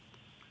he went,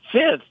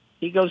 fifth?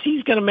 He goes,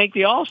 he's going to make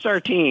the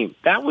All-Star team.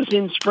 That was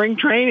in spring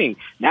training.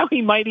 Now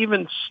he might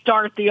even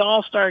start the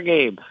All-Star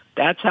game.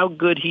 That's how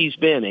good he's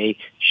been. A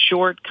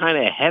short, kind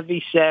of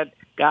heavy-set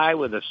guy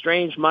with a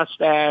strange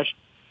mustache,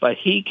 but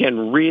he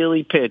can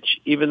really pitch,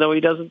 even though he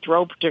doesn't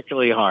throw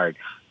particularly hard.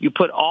 You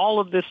put all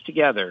of this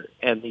together,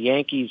 and the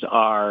Yankees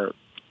are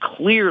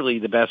clearly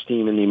the best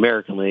team in the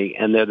American League,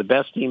 and they're the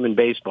best team in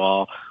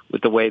baseball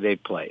with the way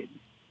they've played.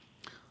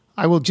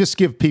 I will just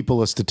give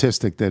people a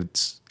statistic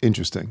that's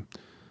interesting.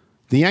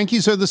 The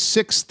Yankees are the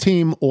sixth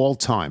team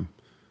all-time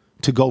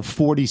to go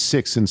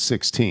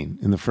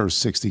 46-16 in the first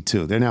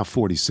 62. They're now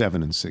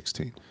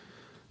 47-16.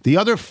 The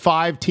other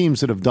five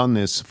teams that have done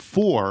this,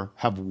 four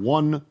have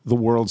won the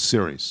World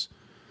Series.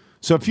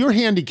 So if you're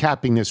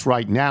handicapping this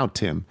right now,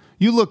 Tim,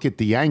 you look at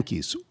the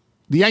Yankees.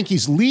 The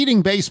Yankees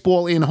leading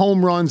baseball in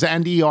home runs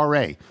and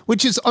ERA,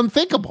 which is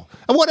unthinkable.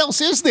 And what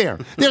else is there?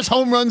 There's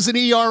home runs and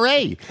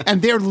ERA,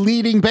 and they're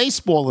leading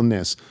baseball in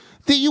this.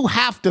 That you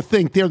have to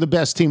think they're the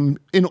best team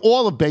in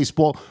all of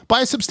baseball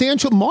by a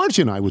substantial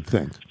margin, I would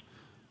think.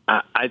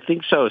 I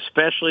think so,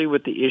 especially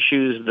with the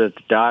issues that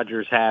the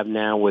Dodgers have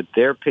now with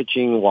their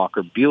pitching.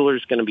 Walker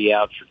Buehler's going to be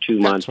out for 2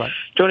 months. That's right.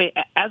 Tony,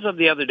 as of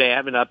the other day, I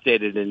haven't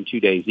updated in 2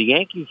 days, the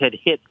Yankees had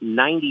hit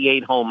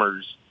 98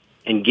 homers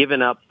and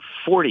given up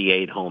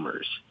 48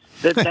 homers.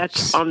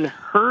 That's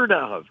unheard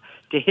of,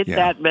 to hit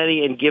that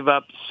many and give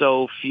up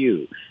so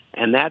few.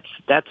 And that's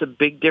a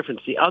big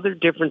difference. The other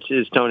difference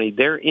is, Tony,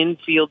 their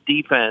infield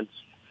defense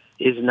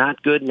is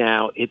not good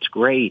now. It's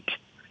great.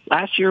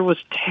 Last year was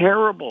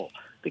terrible.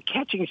 The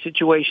catching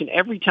situation,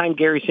 every time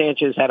Gary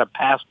Sanchez had a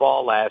pass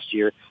ball last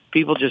year,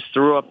 people just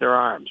threw up their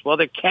arms. Well,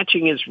 their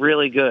catching is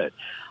really good.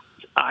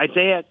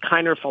 Isaiah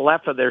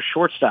Kiner-Falefa, their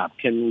shortstop,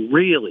 can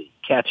really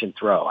catch and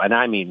throw, and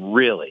I mean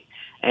really.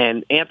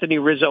 And Anthony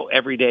Rizzo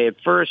every day at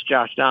first,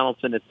 Josh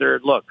Donaldson at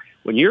third. Look,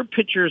 when your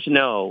pitchers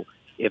know,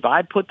 if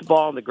I put the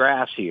ball in the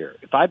grass here,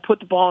 if I put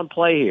the ball in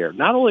play here,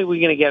 not only are we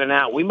going to get an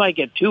out, we might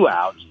get 2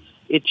 outs.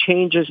 It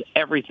changes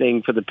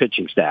everything for the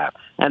pitching staff.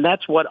 And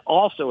that's what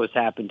also has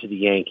happened to the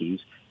Yankees.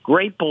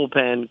 Great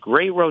bullpen,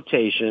 great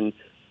rotation,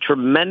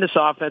 tremendous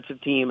offensive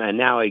team, and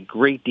now a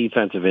great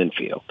defensive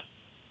infield.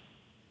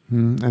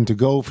 And to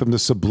go from the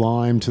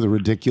sublime to the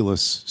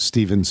ridiculous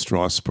Steven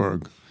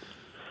Strasburg.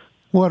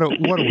 What are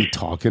we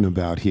talking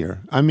about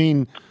here? I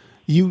mean,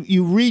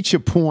 you reach a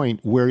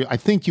point where I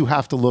think you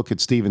have to look at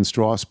Steven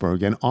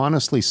Strasburg and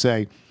honestly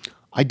say,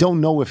 I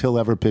don't know if he'll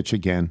ever pitch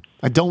again.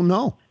 I don't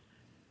know.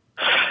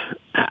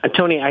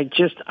 Tony,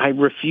 I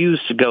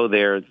refuse to go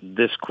there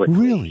this quickly.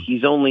 Really?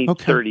 He's only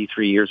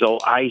 33 years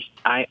old. I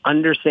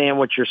understand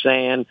what you're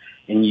saying,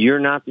 and you're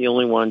not the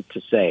only one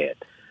to say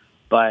it.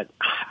 But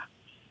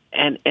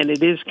and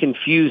it is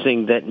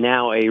confusing that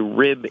now a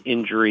rib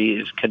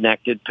injury is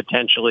connected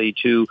potentially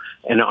to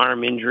an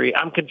arm injury.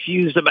 I'm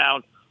confused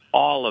about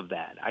all of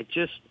that.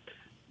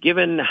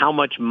 Given how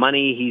much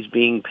money he's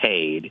being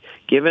paid,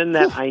 given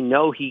that I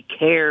know he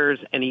cares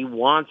and he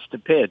wants to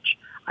pitch,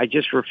 I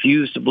just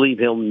refuse to believe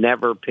he'll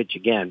never pitch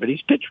again. But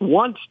he's pitched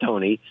once,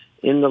 Tony,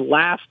 in the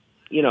last,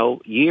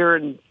 year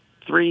and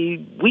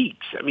 3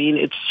 weeks. I mean,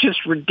 it's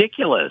just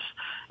ridiculous.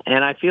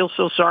 And I feel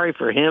so sorry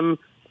for him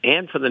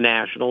and for the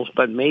Nationals,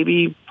 but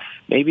maybe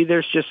maybe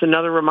there's just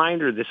another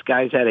reminder this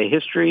guy's had a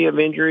history of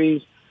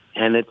injuries,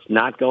 and it's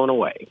not going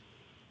away.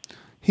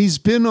 He's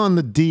been on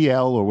the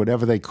DL or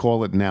whatever they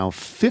call it now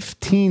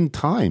 15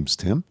 times,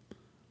 Tim,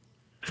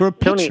 for a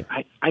pitcher.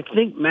 Tony, I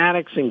think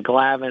Maddox and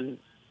Glavine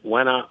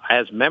went on,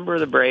 as member of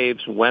the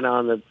Braves, went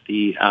on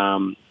the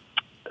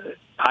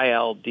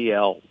IL,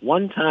 DL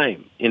one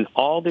time in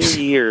all their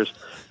years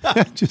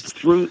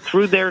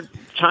through their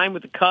time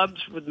with the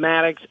Cubs, with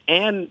Maddox,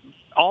 and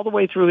all the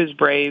way through his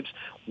Braves,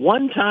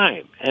 one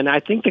time. And I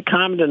think the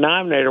common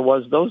denominator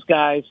was those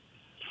guys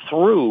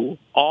threw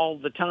all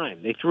the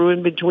time. They threw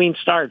in between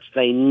starts.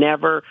 They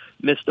never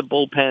missed a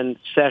bullpen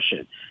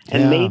session.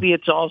 And maybe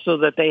it's also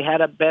that they had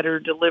a better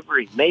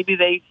delivery. Maybe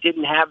they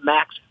didn't have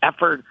max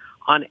effort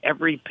on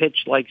every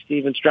pitch like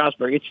Steven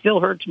Strasburg. It still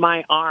hurts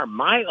my arm,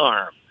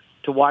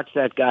 to watch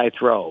that guy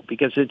throw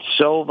because it's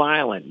so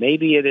violent.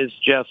 Maybe it is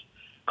just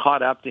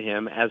caught up to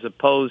him as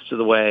opposed to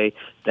the way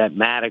that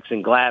Maddox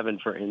and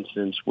Glavine, for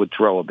instance, would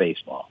throw a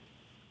baseball.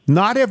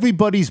 Not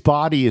everybody's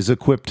body is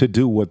equipped to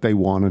do what they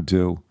want to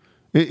do.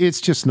 It's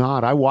just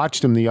not. I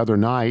watched him the other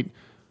night.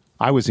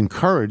 I was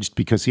encouraged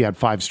because he had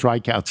 5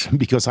 strikeouts and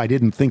because I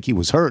didn't think he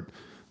was hurt,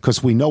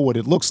 because we know what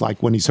it looks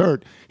like when he's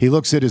hurt. He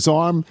looks at his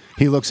arm.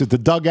 He looks at the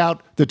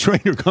dugout. The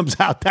trainer comes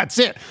out. That's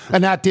it.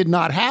 And that did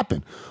not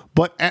happen.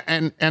 But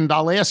and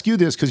I'll ask you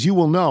this because you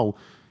will know.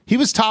 He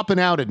was topping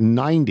out at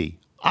 90.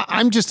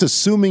 I'm just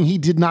assuming he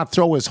did not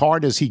throw as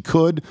hard as he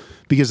could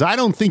because I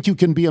don't think you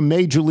can be a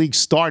major league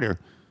starter,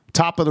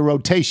 top of the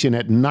rotation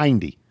at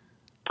 90.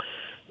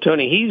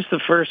 Tony, he's the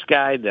first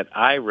guy that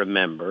I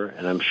remember,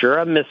 and I'm sure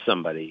I missed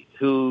somebody,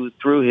 who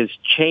threw his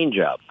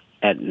changeup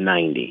at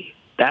 90.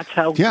 That's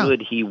how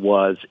good he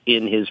was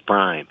in his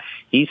prime.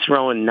 He's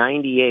throwing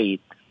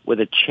 98 with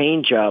a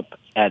changeup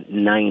at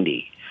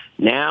 90.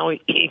 Now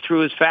he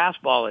threw his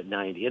fastball at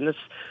 90. And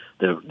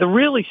the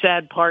really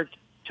sad part,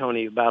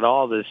 Tony, about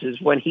all this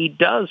is when he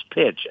does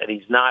pitch and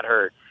he's not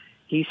hurt,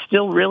 he's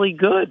still really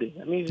good.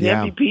 I mean, he's the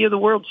MVP of the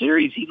World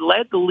Series. He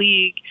led the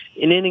league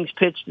in innings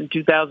pitched in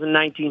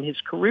 2019. His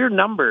career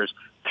numbers,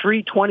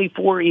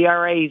 3.24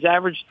 ERA. He's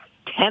averaged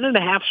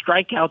 10.5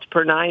 strikeouts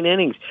per 9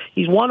 innings.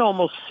 He's won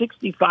almost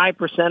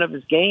 65% of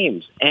his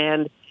games.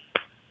 And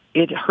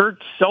it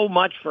hurts so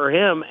much for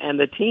him and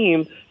the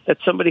team that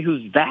somebody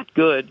who's that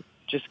good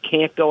just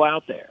can't go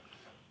out there.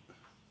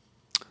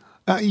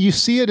 You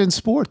see it in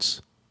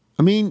sports.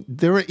 I mean,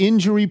 there are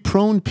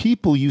injury-prone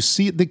people. You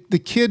see it. The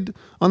kid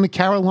on the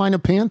Carolina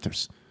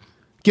Panthers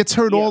gets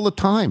hurt all the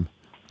time.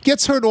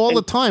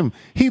 The time.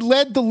 He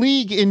led the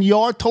league in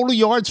total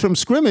yards from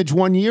scrimmage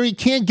one year. He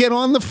can't get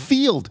on the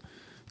field.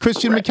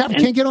 Christian McCaffrey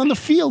can't get on the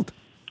field.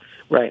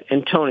 Right.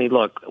 And, Tony,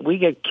 look, we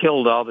get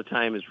killed all the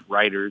time as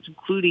writers,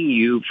 including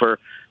you, for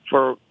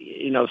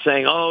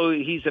saying, oh,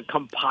 he's a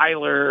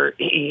compiler.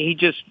 He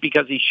just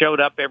because he showed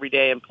up every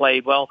day and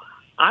played. Well,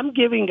 I'm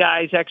giving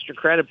guys extra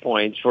credit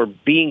points for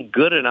being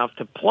good enough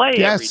to play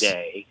every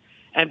day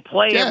and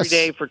play every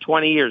day for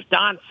 20 years.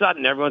 Don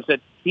Sutton, everyone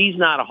said he's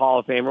not a Hall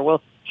of Famer.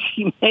 Well,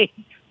 he made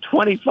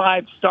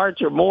 25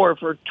 starts or more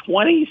for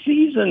 20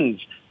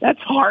 seasons.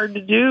 That's hard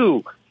to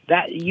do.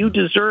 That you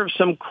deserve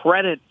some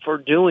credit for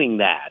doing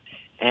that.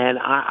 And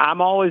I'm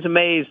always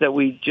amazed that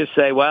we just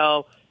say,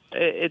 well,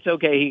 it's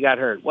okay, he got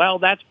hurt. Well,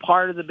 that's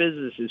part of the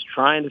business is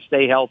trying to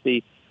stay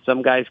healthy.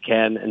 Some guys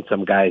can and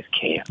some guys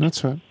can't.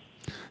 That's right.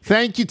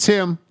 Thank you,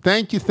 Tim.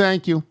 Thank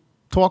you.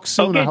 Talk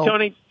soon, Okay,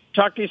 Tony.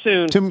 Talk to you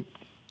soon. Tim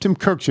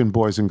Kirkjian,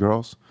 boys and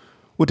girls.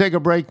 We'll take a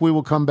break. We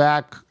will come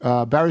back.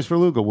 Barry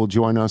Svrluga will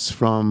join us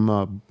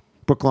from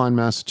Brookline,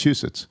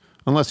 Massachusetts.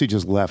 Unless he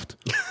just left.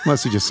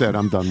 Unless he just said,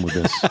 I'm done with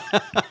this.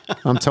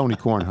 I'm Tony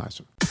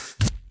Kornheiser.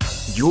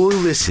 You're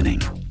listening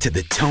to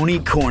The Tony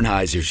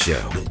Kornheiser Show.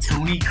 The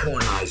Tony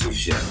Kornheiser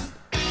Show.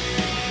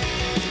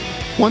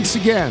 Once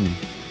again,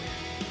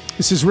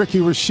 this is Ricky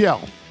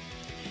Rochelle.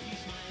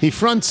 He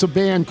fronts a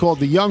band called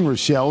the Young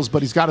Rochelles,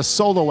 but he's got a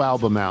solo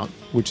album out,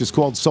 which is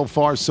called So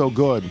Far, So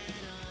Good.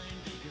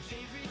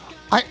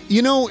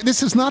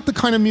 This is not the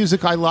kind of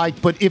music I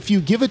like, but if you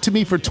give it to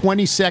me for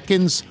 20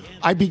 seconds,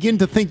 I begin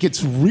to think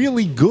it's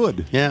really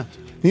good. Yeah.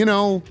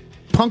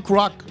 Punk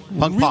rock.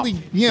 Punk really,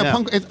 pop.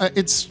 Punk.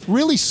 It's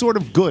really sort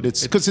of good.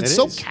 It's because it's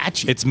so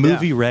catchy. It's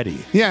movie ready.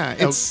 Yeah,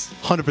 it's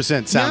 100%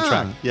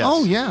 soundtrack. Yeah. Yes.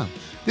 Oh, yeah.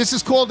 This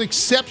is called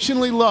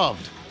Exceptionally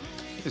Loved.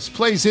 This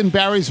plays in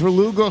Barry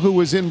Svrluga, who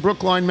was in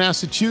Brookline,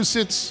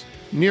 Massachusetts,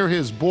 near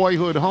his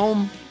boyhood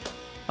home,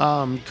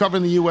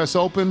 covering the U.S.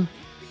 Open.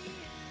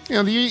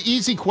 The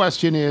easy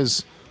question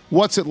is,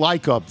 what's it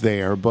like up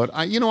there? But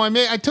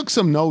I took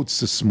some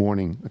notes this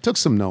morning.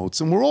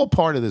 And we're all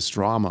part of this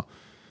drama.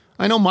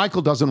 I know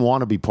Michael doesn't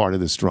want to be part of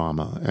this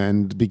drama,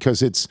 and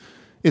because it's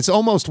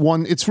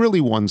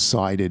really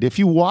one-sided. If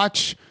you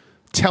watch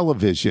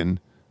television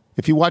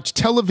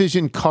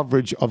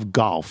coverage of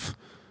golf,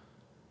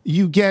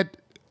 you get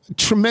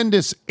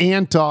tremendous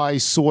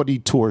anti-Saudi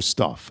tour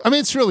stuff. I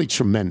mean, it's really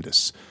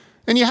tremendous.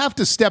 And you have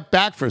to step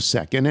back for a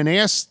second and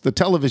ask the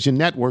television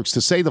networks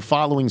to say the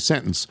following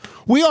sentence.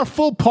 We are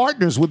full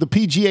partners with the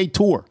PGA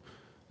Tour.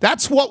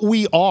 That's what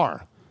we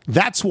are.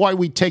 That's why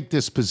we take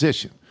this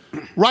position.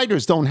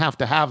 Writers don't have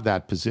to have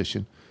that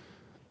position.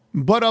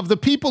 But of the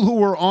people who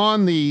were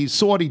on the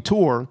Saudi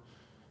tour,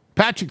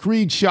 Patrick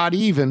Reed shot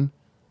even,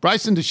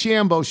 Bryson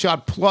DeChambeau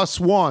shot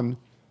 +1,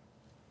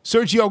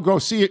 Sergio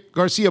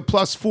Garcia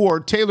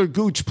 +4, Taylor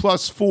Gooch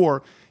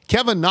 +4,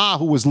 Kevin Na,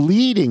 who was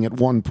leading at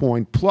one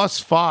point,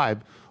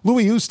 +5,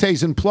 Louis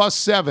Oosthuizen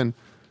 +7,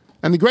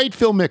 and the great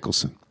Phil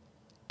Mickelson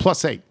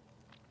 +8.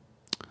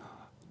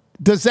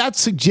 Does that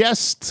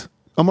suggest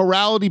a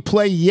morality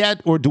play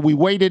yet, or do we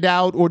wait it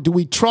out, or do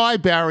we try,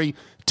 Barry,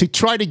 to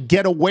try to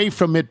get away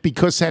from it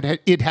because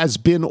it has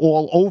been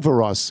all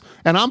over us?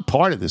 And I'm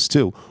part of this,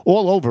 too,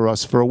 all over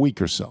us for a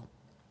week or so.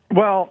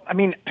 Well, I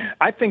mean,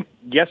 I think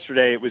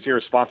yesterday it was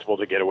irresponsible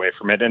to get away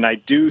from it. And I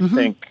do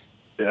think,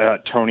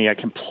 Tony, I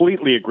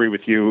completely agree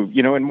with you.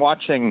 You know, in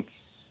watching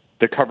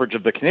the coverage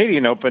of the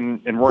Canadian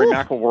Open and Rory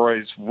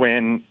McIlroy's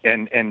win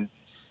and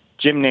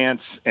Jim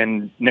Nantz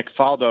and Nick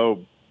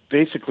Faldo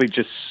basically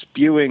just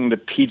spewing the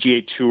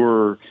PGA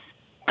Tour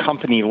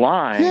company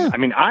line. Yeah. I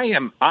mean, I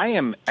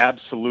am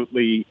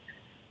absolutely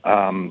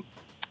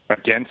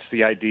against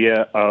the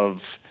idea of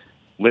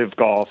live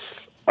golf,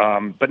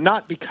 but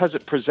not because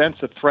it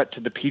presents a threat to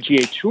the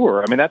PGA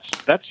Tour. I mean,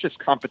 that's just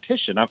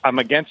competition. I'm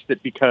against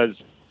it because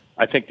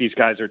I think these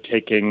guys are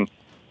taking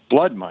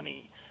blood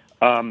money.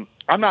 I'm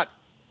not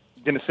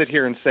going to sit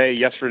here and say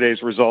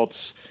yesterday's results,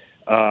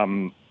 have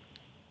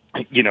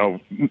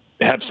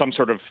some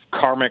sort of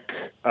karmic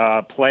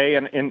play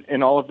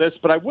in all of this.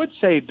 But I would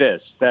say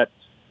this, that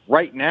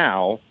right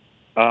now,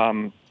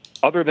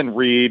 other than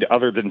Reed,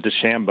 other than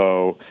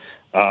DeChambeau,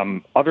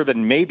 other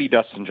than maybe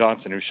Dustin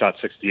Johnson, who shot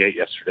 68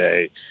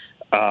 yesterday.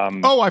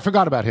 I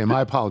forgot about him.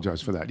 I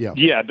apologize for that. Yeah.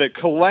 Yeah, the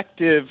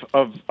collective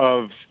of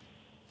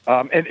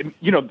and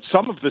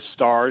some of the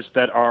stars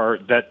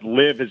that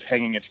Liv is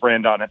hanging its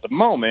brand on at the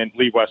moment,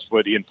 Lee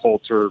Westwood, Ian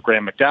Poulter,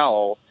 Graham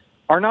McDowell,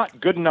 are not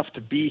good enough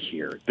to be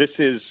here. This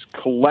is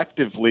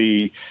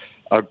collectively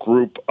a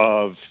group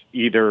of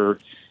either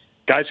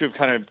guys who have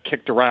kind of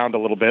kicked around a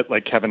little bit,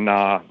 like Kevin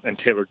Na and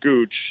Taylor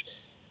Gooch,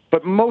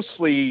 but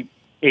mostly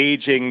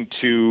aging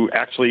to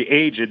actually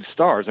aged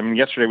stars. I mean,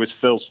 yesterday was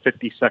Phil's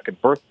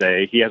 52nd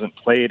birthday. He hasn't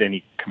played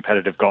any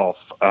competitive golf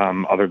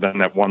other than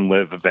that one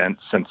live event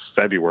since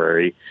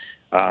February.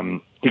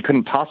 He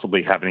couldn't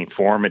possibly have any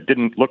form. It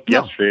didn't look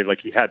yesterday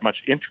like he had much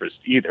interest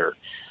either.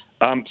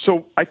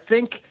 So I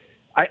think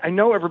I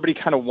know everybody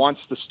kind of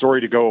wants the story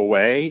to go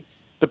away.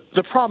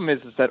 The problem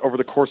is that over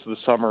the course of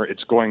the summer,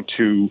 it's going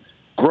to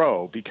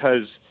grow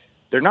because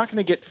they're not going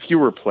to get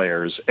fewer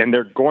players, and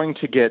they're going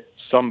to get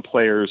some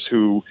players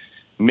who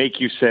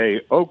make you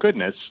say, oh,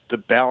 goodness, the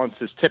balance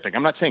is tipping.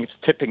 I'm not saying it's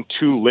tipping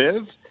to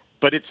live,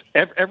 but it's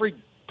every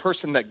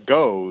person that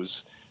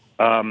goes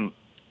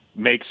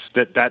makes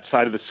that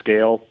side of the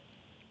scale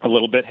a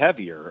little bit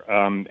heavier.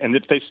 And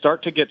if they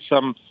start to get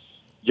some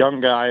young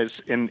guys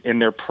in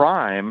their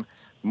prime,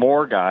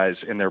 more guys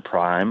in their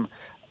prime,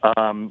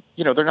 they're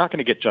not going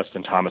to get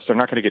Justin Thomas. They're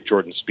not going to get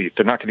Jordan Spieth.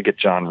 They're not going to get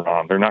Jon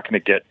Rahm. They're not going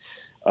to get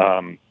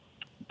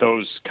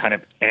those kind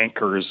of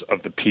anchors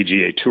of the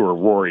PGA Tour.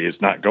 Rory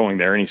is not going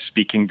there, and he's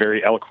speaking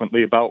very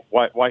eloquently about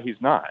why he's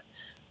not.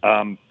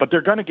 But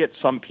they're going to get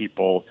some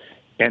people,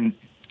 and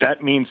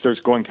that means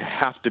there's going to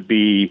have to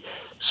be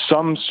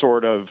some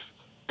sort of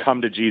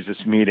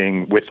come-to-Jesus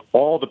meeting with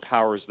all the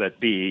powers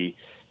that be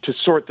to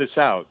sort this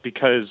out,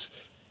 because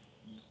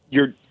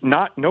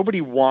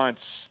nobody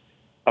wants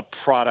a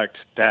product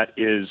that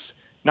is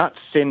not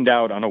thinned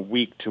out on a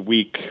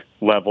week-to-week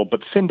level,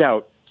 but thinned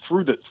out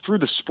through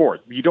the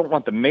sport. You don't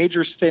want the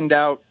majors thinned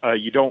out.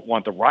 You don't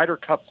want the Ryder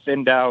Cup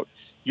thinned out.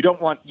 You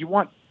want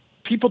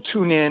people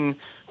tune in,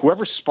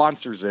 whoever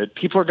sponsors it,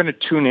 people are going to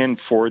tune in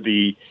for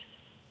the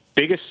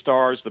biggest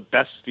stars, the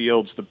best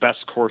fields, the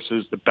best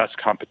courses, the best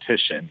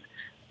competition.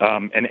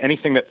 And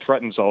anything that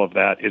threatens all of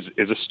that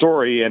is a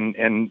story. And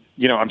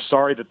I'm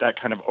sorry that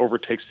kind of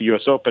overtakes the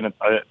U.S. Open at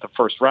the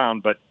first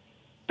round, but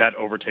that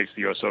overtakes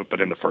the U.S.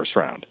 Open in the first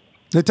round.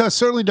 It does,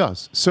 certainly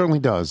does.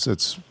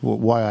 It's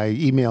why I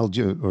emailed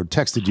you or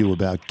texted you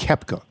about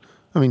Koepka.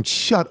 I mean,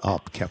 shut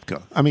up,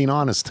 Koepka. I mean,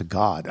 honest to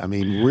God. I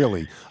mean,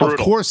 really. Brutal.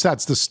 Of course,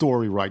 that's the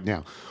story right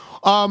now.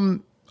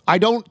 I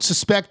don't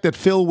suspect that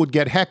Phil would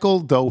get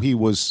heckled, though he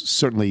was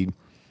certainly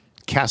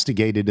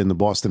castigated in the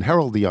Boston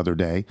Herald the other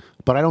day.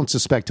 But I don't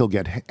suspect he'll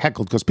get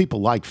heckled because people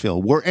like Phil.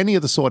 Were any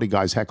of the Saudi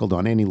guys heckled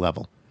on any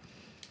level?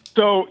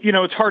 So,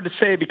 it's hard to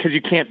say because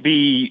you can't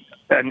be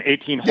an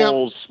 18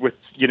 holes with,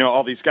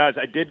 all these guys.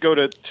 I did go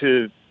to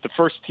the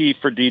first tee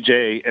for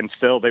DJ and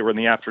Phil. They were in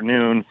the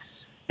afternoon.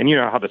 And you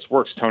know how this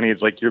works, Tony.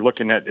 It's like you're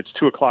looking at, it's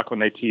 2:00 when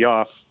they tee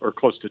off, or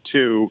close to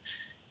 2,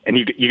 and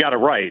you got it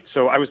right.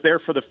 So I was there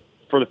for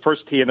the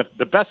first tee, and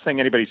the best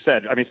thing anybody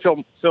said, I mean,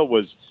 Phil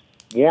was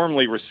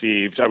warmly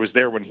received. I was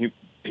there when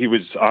he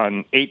was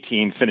on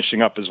 18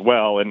 finishing up as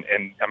well. And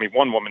I mean,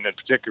 one woman in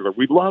particular,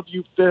 we love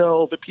you,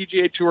 Phil. The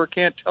PGA Tour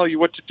can't tell you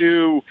what to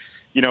do,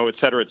 et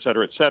cetera, et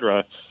cetera, et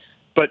cetera.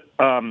 But,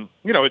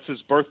 it's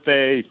his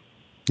birthday.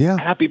 Yeah.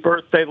 Happy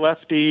birthday,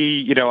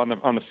 Lefty, on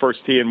the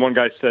first tee. And one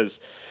guy says,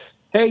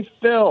 hey,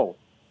 Phil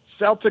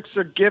Celtics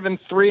are giving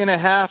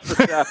 3.5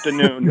 this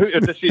afternoon.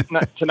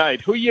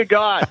 Tonight. Who you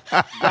got?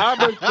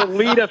 Zarba's the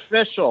lead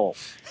official.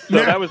 So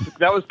that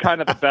was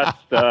kind of the best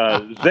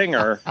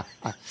zinger,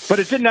 but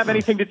it didn't have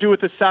anything to do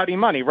with the Saudi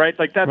money, right?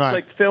 Like that's Right.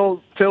 like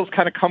Phil's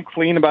kind of come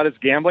clean about his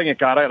gambling. It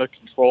got out of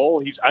control.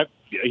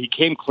 He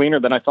came cleaner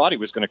than I thought he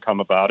was going to come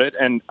about it,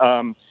 and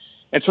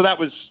so that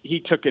was he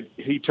took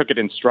it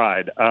in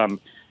stride.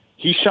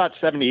 He shot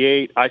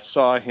 78. I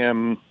saw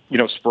him,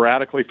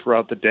 sporadically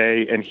throughout the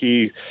day, and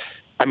he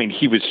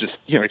was just,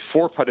 he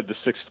 4-putted the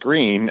 6th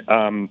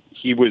green.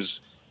 He was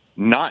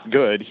not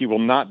good. He will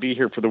not be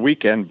here for the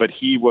weekend, but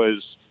he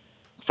was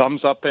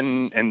thumbs up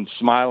and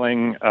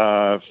smiling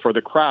for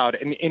the crowd.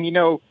 And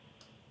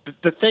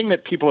the thing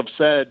that people have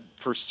said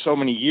for so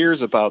many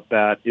years about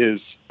that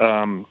is,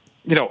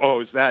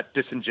 is that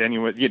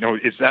disingenuous?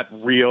 Is that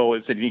real?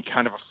 Is it any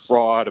kind of a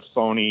fraud, a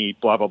phony,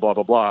 blah, blah, blah,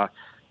 blah, blah.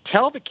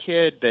 Tell the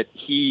kid that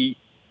he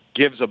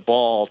gives a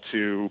ball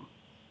to,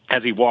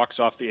 as he walks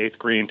off the 8th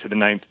green to the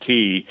 9th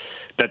tee,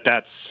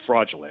 that's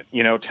fraudulent.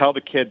 Tell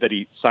the kid that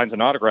he signs an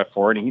autograph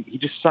for it, and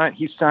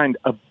he signed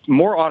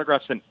more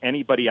autographs than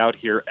anybody out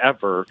here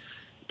ever.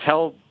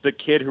 Tell the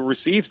kid who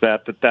receives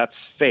that's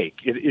fake.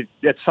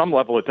 At some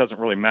level, it doesn't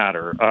really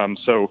matter.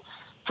 So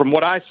from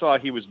what I saw,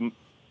 he was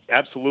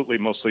absolutely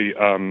mostly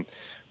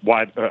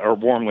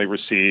warmly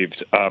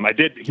received. I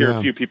did hear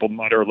a few people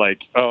mutter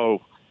like,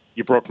 "Oh,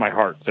 you broke my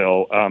heart,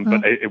 Phil,"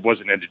 but it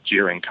wasn't in a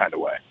jeering kind of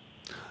way.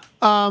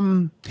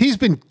 He's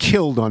been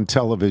killed on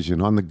television,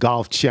 on the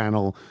Golf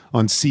Channel,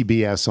 on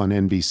CBS, on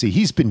NBC.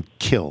 He's been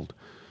killed.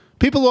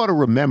 People ought to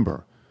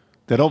remember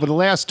that over the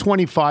last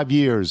 25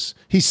 years,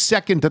 he's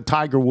second to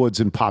Tiger Woods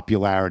in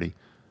popularity.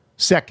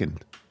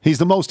 Second. He's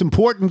the most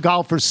important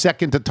golfer,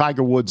 second to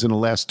Tiger Woods in the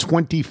last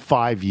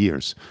 25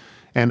 years.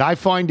 And I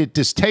find it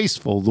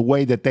distasteful the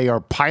way that they are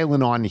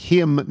piling on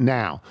him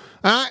now.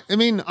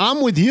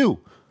 I'm with you.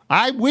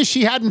 I wish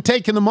he hadn't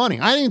taken the money.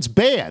 I think it's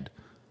bad.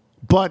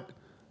 But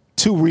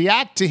to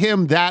react to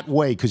him that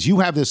way, because you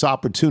have this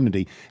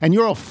opportunity, and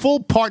you're a full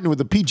partner with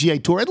the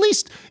PGA Tour, at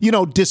least,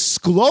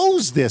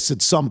 disclose this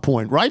at some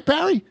point, right,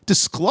 Barry?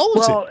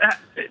 Disclose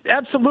it.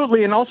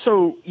 Absolutely. And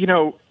also,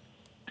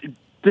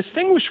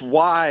 distinguish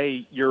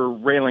why you're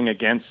railing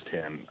against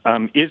him.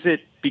 Is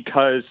it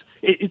because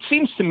it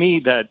seems to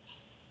me that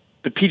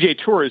the PGA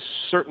Tour is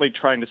certainly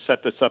trying to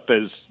set this up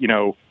as,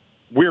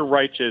 we're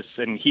righteous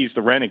and he's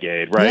the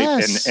renegade, right?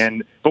 Yes.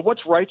 But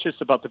what's righteous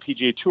about the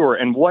PGA Tour,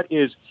 and what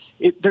is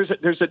it?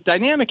 There's a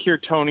dynamic here,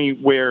 Tony,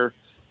 where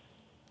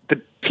the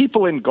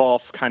people in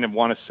golf kind of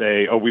want to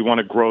say, "Oh, we want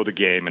to grow the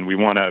game and we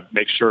want to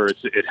make sure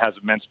it has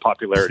immense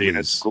popularity and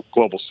it's a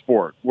global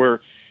sport." Where,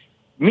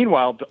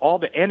 meanwhile, all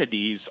the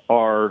entities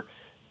are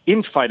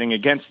infighting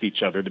against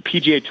each other. The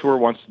PGA Tour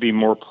wants to be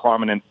more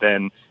prominent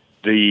than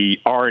the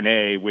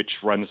R&A,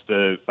 which runs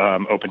the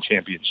Open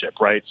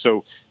Championship, right?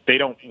 So they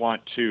don't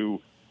want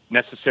to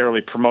necessarily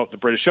promote the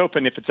British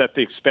Open if it's at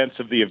the expense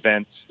of the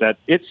events that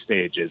it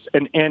stages.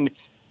 And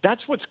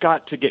that's what's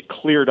got to get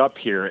cleared up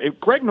here.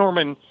 Greg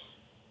Norman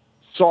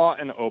saw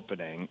an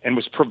opening and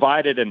was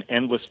provided an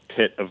endless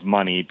pit of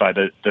money by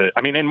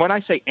and when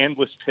I say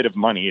endless pit of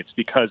money, it's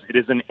because it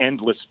is an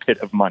endless pit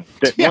of money.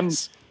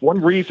 Yes. One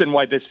reason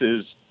why this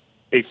is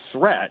a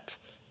threat,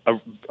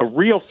 a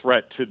real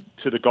threat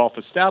to the golf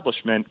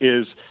establishment,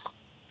 is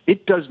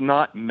it does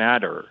not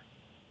matter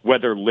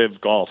whether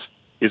Live Golf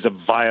is a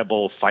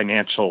viable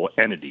financial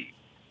entity.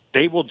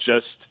 They will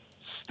just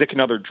stick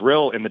another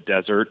drill in the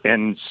desert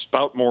and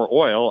spout more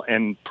oil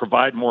and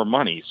provide more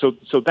money.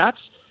 So that's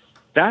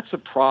a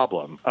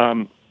problem.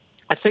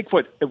 I think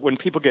when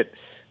people get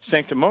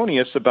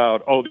sanctimonious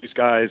about, these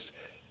guys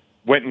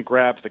went and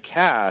grabbed the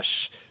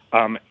cash,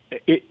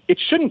 it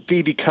shouldn't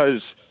be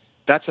because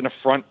that's an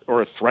affront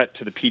or a threat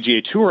to the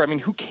PGA Tour. I mean,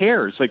 who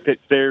cares? Like that,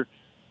 they're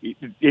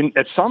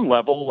at some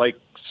level, like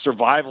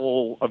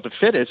survival of the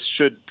fittest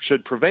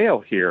should prevail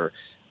here.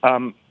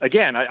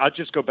 Again, I'll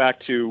just go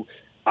back to,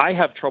 I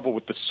have trouble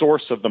with the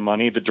source of the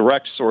money, the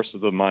direct source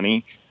of the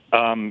money,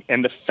 and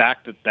the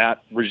fact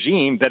that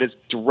regime that is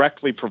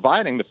directly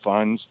providing the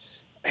funds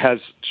has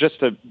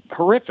just a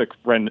horrific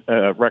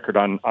record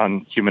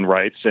on human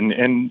rights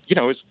and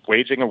is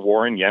waging a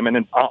war in Yemen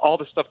and all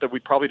the stuff that we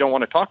probably don't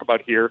want to talk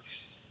about here.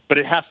 But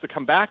it has to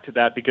come back to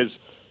that, because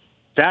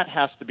that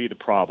has to be the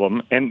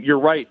problem. And you're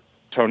right,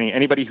 Tony.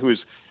 Anybody who is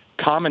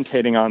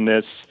commentating on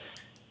this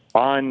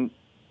on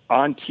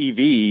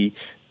TV,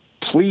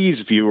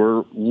 please,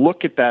 viewer,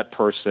 look at that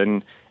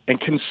person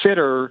and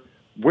consider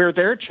where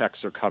their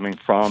checks are coming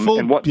from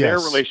and what their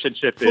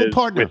relationship is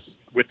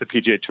with the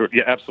PGA Tour.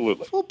 Yeah,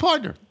 absolutely. Full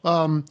partner.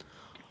 A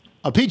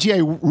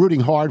PGA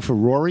rooting hard for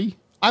Rory.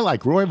 I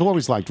like Rory. I've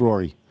always liked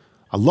Rory.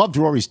 I loved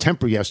Rory's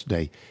temper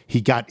yesterday. He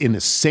got in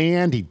the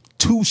sand. He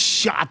 2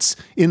 shots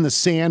in the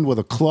sand with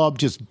a club,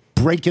 just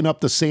breaking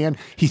up the sand.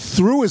 He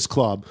threw his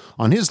club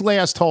on his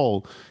last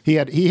hole. He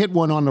hit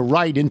one on the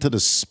right into the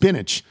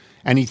spinach,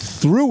 and he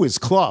threw his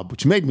club,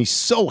 which made me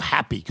so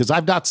happy because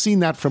I've not seen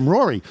that from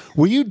Rory.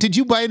 Did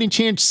you by any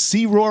chance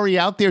see Rory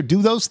out there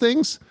do those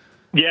things?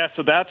 Yeah,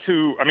 so that's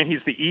who. I mean,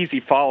 he's the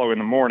easy follow in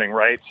the morning,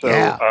 right? So,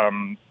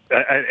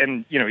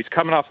 and he's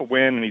coming off a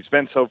win, and he's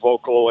been so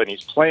vocal, and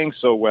he's playing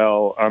so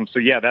well. So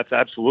yeah, that's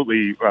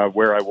absolutely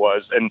where I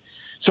was. And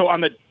so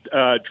on the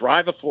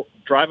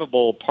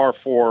drivable par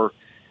 4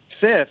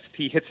 fifth,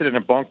 he hits it in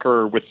a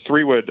bunker with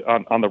 3-wood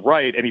on the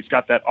right, and he's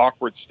got that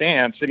awkward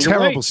stance. And you're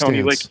Terrible right,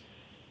 Tony. stance.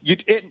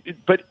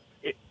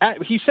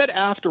 He said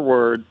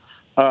afterward,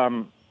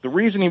 the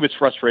reason he was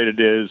frustrated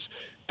is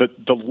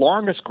that the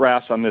longest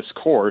grass on this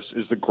course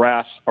is the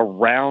grass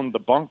around the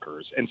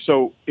bunkers. And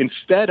so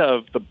instead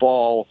of the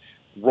ball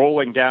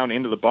rolling down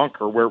into the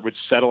bunker where it would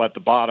settle at the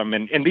bottom,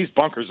 and these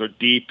bunkers are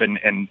deep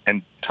and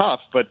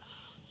tough, but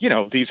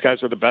these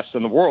guys are the best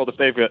in the world. If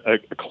they've got a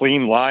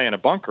clean lie in a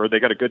bunker, they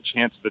got a good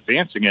chance of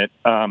advancing it.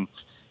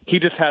 He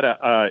just had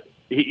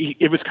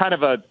it was kind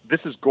of this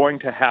is going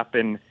to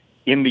happen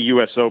in the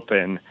U.S.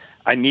 Open.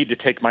 I need to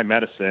take my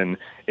medicine.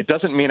 It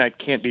doesn't mean I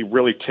can't be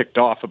really ticked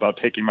off about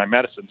taking my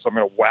medicine, so I'm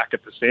going to whack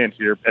at the sand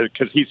here,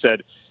 because he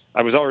said,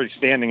 I was already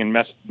standing and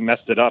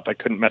messed it up. I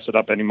couldn't mess it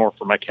up anymore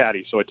for my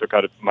caddy, so I took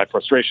out my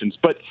frustrations.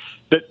 But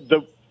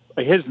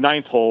his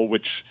ninth hole,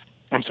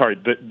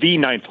 the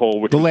ninth hole,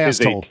 which was his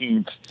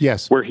 18th,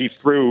 yes, where he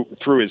threw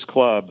his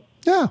club.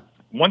 Yeah.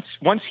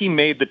 Once he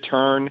made the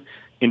turn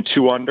in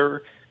 2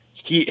 under,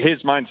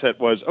 his mindset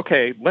was,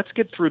 okay, let's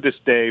get through this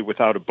day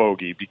without a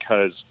bogey,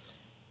 because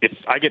if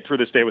I get through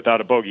this day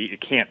without a bogey,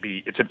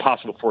 it's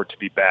impossible for it to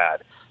be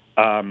bad.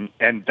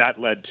 And that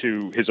led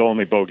to his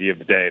only bogey of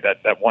the day,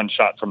 that one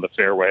shot from the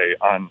fairway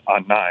on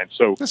 9.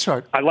 So that's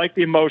right. I like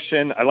the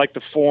emotion. I like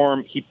the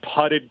form. He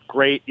putted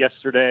great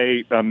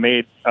yesterday,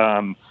 made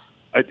on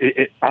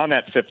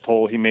that 5th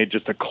hole, he made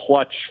just a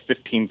clutch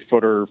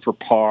 15-footer for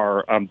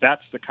par.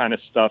 That's the kind of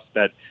stuff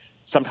that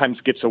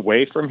sometimes gets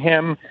away from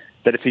him,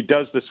 that if he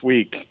does this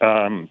week in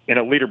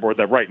a leaderboard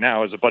that right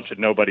now is a bunch of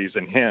nobodies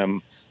in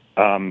him,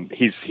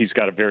 he's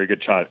got a very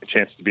good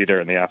chance to be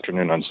there in the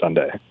afternoon on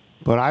Sunday.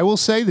 But I will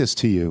say this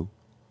to you.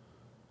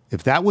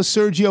 If that was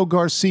Sergio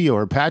Garcia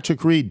or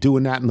Patrick Reed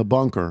doing that in the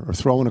bunker or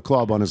throwing a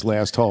club on his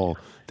last hole,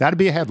 that'd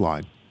be a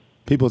headline.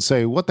 People would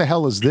say, what the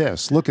hell is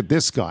this? Look at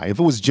this guy. If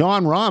it was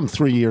John Rahm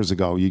 3 years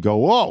ago, you go,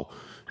 whoa,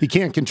 he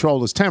can't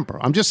control his temper.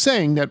 I'm just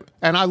saying that,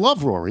 and I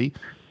love Rory,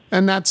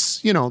 and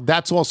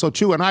that's also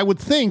true. And I would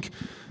think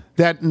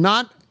that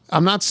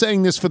I'm not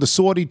saying this for the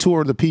Saudi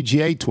Tour or the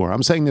PGA Tour.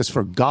 I'm saying this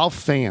for golf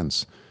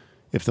fans.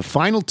 If the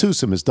final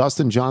twosome is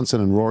Dustin Johnson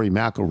and Rory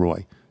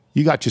McIlroy,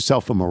 you got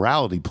yourself a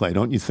morality play,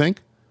 don't you think?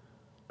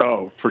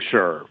 Oh, for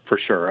sure.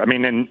 I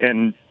mean,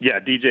 and yeah,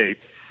 DJ,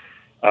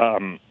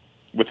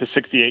 with the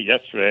 68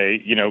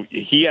 yesterday,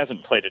 he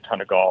hasn't played a ton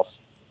of golf.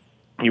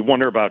 You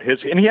wonder about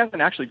and he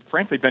hasn't actually,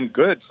 frankly, been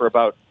good for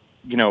about,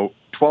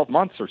 12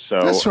 months or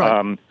so. That's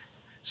right.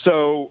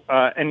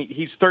 And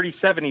he's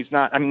 37. He's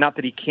not, not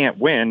that he can't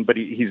win, but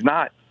he's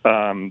not,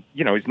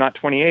 he's not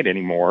 28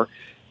 anymore.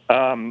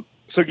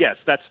 So yes,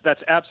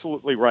 that's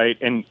absolutely right.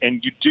 And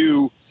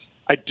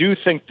I do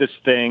think this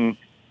thing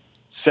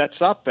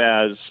sets up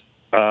as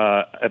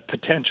a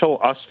potential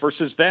us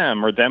versus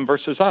them or them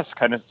versus us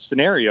kind of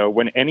scenario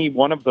when any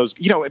one of those,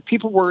 if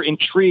people were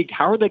intrigued,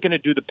 how are they going to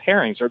do the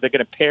pairings? Are they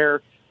going to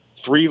pair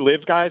 3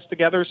 live guys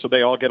together so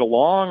they all get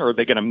along? Or are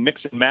they going to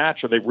mix and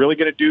match? Are they really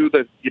going to do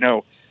the,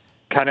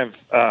 kind of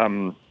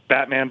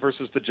Batman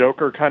versus the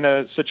Joker kind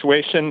of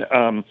situation?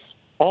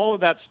 All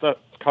of that stuff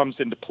comes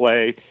into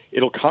play.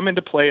 It'll come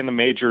into play in the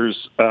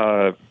majors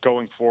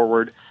going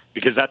forward,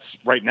 because that's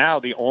right now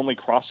the only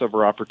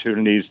crossover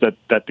opportunities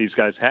that these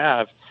guys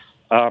have.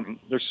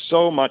 There's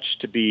so much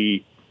to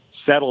be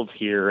settled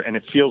here, and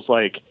it feels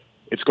like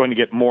it's going to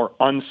get more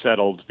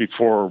unsettled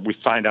before we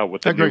find out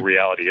what the new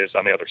reality is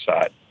on the other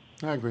side.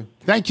 I agree.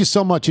 Thank you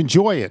so much.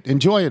 Enjoy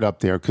it up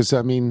there, because,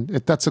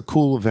 that's a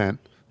cool event.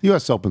 The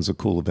U.S. Open's a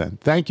cool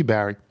event. Thank you,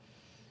 Barry.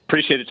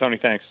 Appreciate it, Tony.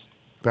 Thanks.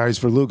 Barry's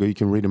Verluga. You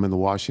can read him in the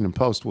Washington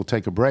Post. We'll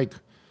take a break.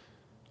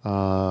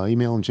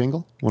 Email and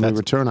jingle. When we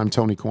return, I'm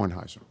Tony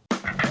Kornheiser.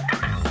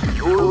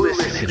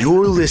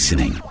 You're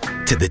listening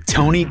to the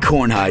Tony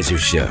Kornheiser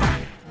Show.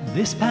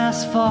 This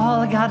past fall,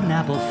 I got an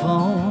Apple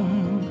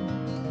phone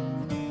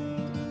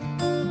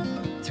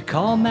to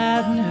call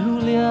Matt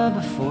and Julia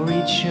before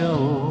each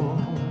show.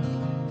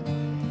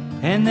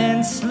 And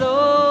then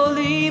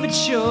slowly but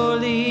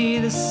surely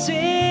the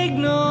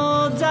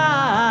signal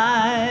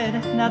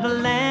died. Now the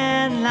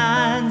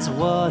landline's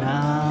what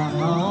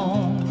I'm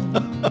on.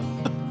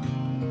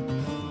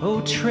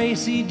 Oh,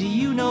 Tracy, do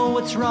you know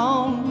what's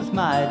wrong with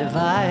my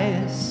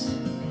device?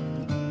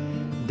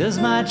 Does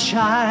my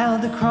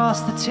child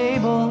across the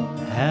table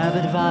have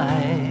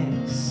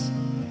advice?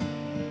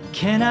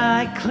 Can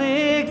I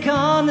click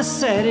on the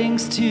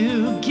settings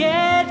to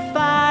get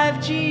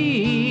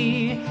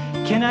 5G?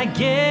 Can I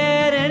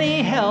get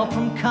any help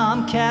from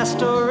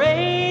Comcast or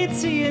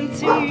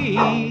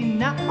AT&T?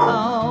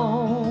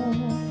 No,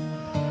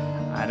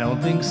 I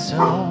don't think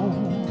so.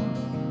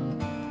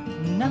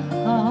 No,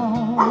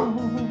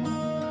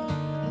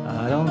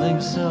 I don't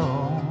think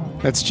so.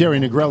 That's Jerry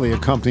Negrelli,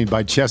 accompanied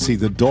by Chessie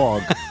the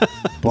dog.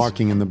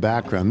 barking in the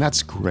background.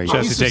 That's great.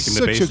 Just He's taking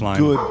the bass such a line.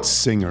 good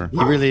singer.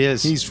 He really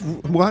is. He's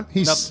what?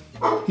 He's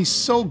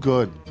so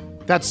good.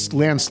 That's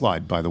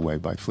Landslide, by the way,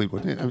 by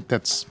Fleetwood.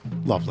 That's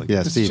lovely.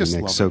 Yeah, It's Stevie just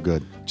Nicks, lovely. so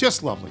good.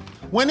 Just lovely.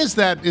 When is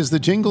that? Is the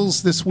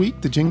Jingles this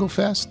week? The Jingle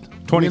Fest?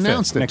 25th, We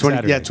announced it. next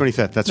Saturday. Yeah,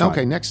 25th. That's right.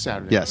 Okay, next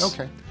Saturday. Yes.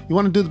 Okay. You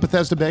want to do the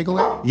Bethesda Bagel?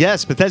 Ed?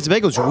 Yes, Bethesda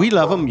Bagels. We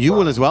love them. You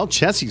will as well.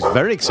 Chelsea's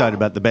very excited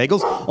about the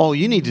bagels. All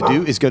you need to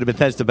do is go to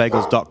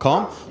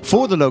BethesdaBagels.com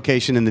for the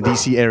location in the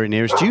DC area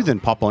nearest you. Then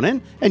pop on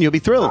in, and you'll be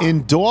thrilled.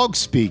 In dog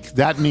speak,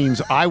 that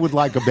means I would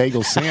like a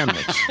bagel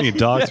sandwich. In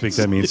dog speak,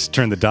 that means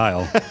turn the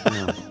dial.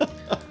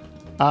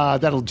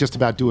 That'll just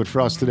about do it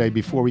for us today.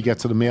 Before we get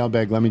to the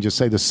mailbag, let me just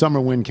say the summer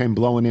wind came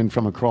blowing in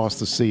from across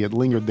the sea. It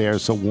lingered there,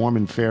 so warm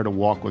and fair to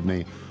walk with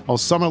me. All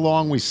summer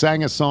long, we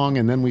sang a song,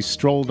 and then we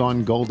strolled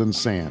on golden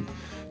sand.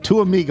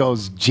 Two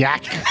amigos,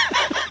 Jack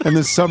and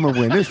the summer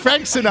wind. And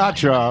Frank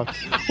Sinatra,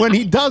 when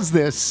he does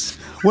this,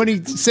 when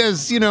he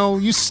says,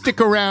 you stick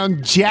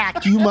around,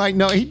 Jack, you might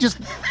know, he just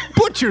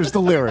butchers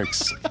the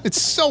lyrics.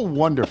 It's so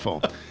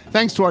wonderful.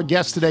 Thanks to our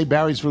guests today,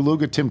 Barry's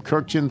Verluga, Tim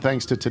Kirkjian.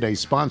 Thanks to today's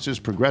sponsors,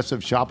 Progressive,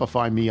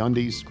 Shopify,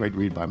 MeUndies. Great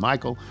read by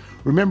Michael.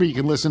 Remember, you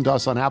can listen to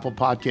us on Apple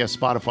Podcasts,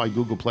 Spotify,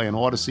 Google Play, and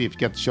Odyssey. If you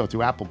get the show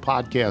through Apple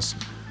Podcasts,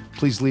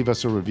 please leave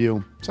us a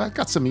review. So I've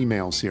got some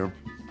emails here.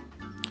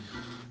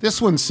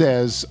 This one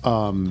says,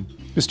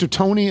 Mr.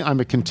 Tony, I'm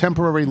a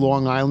contemporary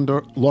Long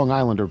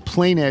Islander,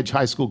 Plain Edge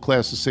High School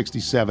class of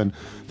 67.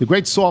 The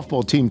great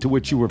softball team to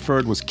which you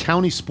referred was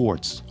County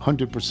Sports,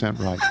 100%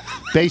 right,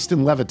 based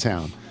in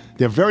Levittown.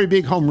 Their very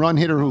big home run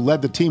hitter who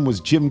led the team was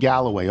Jim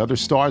Galloway. Other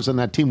stars on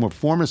that team were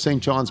former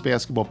St. John's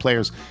basketball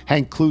players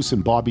Hank Kluse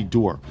and Bobby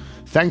Doerr.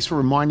 Thanks for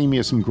reminding me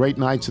of some great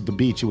nights at the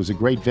beach. It was a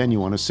great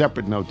venue. On a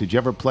separate note, did you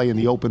ever play in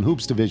the Open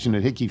Hoops division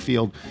at Hickey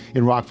Field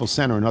in Rockville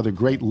Center? Another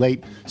great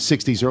late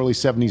 60s, early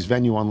 70s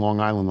venue on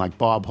Long Island, like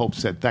Bob Hope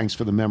said. Thanks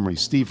for the memory.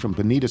 Steve from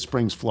Bonita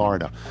Springs,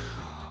 Florida.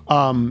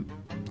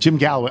 Jim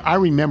Galloway, I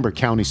remember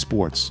County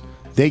Sports.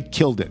 They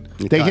killed it.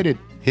 They hit it.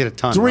 Hit a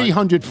ton,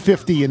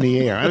 350 in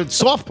the air. And it's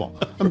softball.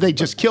 They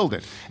just killed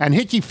it. And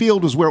Hickey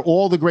Field was where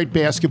all the great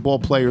basketball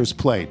players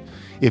played.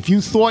 If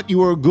you thought you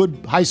were a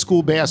good high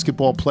school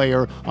basketball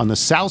player on the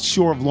South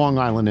Shore of Long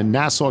Island in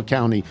Nassau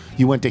County,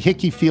 you went to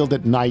Hickey Field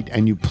at night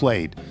and you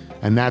played.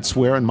 And that's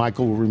where, and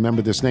Michael will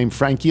remember this name,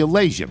 Frankie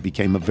Alasia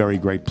became a very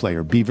great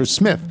player. Beaver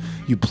Smith,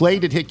 you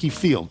played at Hickey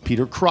Field.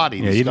 Peter Crotty.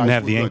 Yeah, you didn't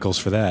have the ankles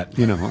for that.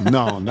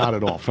 No, not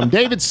at all. From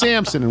David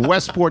Sampson in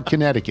Westport,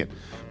 Connecticut.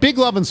 Big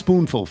Love and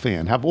Spoonful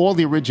fan. Have all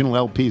the original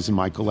LPs in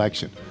my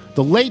collection.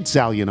 The late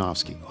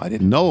Zalyanovsky. I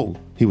didn't know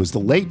he was the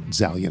late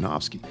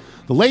Zalyanovsky.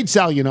 The late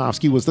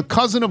Zalyanovsky was the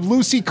cousin of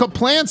Lucy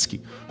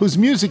Kaplansky, whose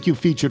music you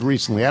featured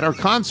recently at our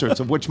concerts,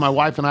 of which my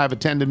wife and I have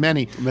attended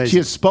many. Amazing. She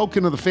has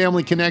spoken of the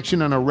family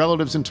connection and her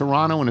relatives in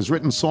Toronto and has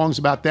written songs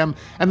about them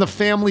and the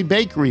family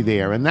bakery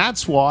there. And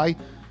that's why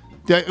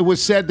it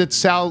was said that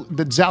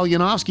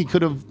Zalyanovsky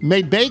could have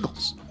made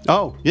bagels.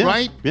 Oh, yeah.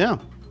 Right? Yeah.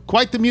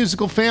 Quite the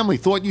musical family.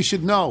 Thought you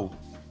should know.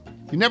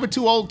 You're never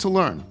too old to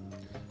learn.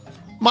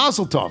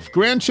 Mazel tov.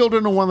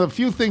 Grandchildren are one of the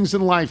few things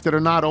in life that are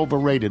not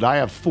overrated. I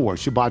have 4.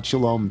 Shabbat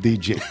shalom,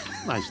 DG.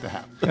 Nice to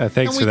have. Yeah,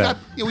 thanks for that.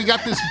 We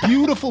got this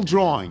beautiful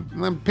drawing.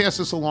 And then pass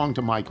this along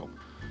to Michael.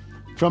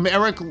 From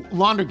Eric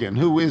Lonergan,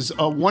 who is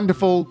a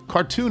wonderful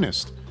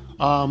cartoonist.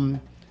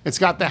 It's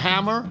got the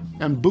hammer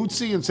and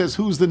Bootsy and says,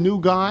 who's the new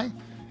guy?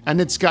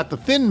 And it's got the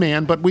thin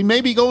man, but we may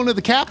be going to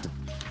the captain.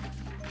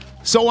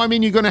 So, I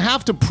mean, you're going to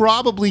have to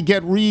probably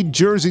get Reed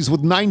jerseys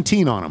with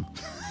 19 on them.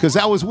 Because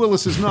that was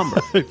Willis's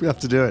number. We have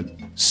to do it.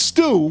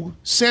 Stu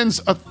sends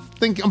a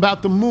thing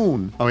about the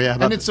moon. Oh, yeah?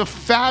 And it's a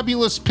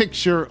fabulous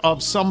picture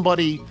of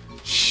somebody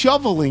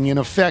shoveling, in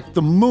effect,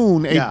 the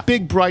moon, a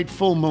big, bright,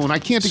 full moon. I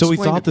can't So explain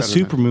we thought it the better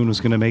than supermoon was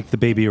going to make the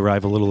baby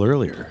arrive a little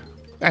earlier.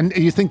 And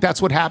you think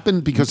that's what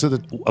happened because of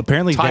the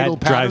Apparently tidal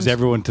that drives patterns?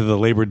 everyone to the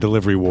labor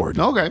delivery ward.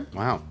 Okay.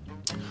 Wow.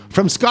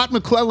 From Scott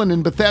McClellan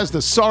in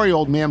Bethesda, sorry,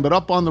 old man, but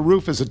Up on the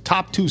Roof is a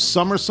top 2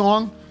 summer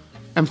song.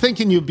 I'm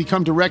thinking you've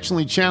become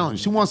directionally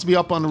challenged. Who wants to be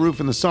up on the roof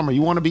in the summer?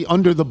 You want to be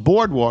under the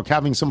boardwalk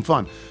having some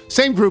fun.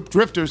 Same group,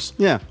 Drifters.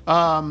 Yeah.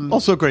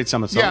 Also a great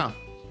summer song. Yeah.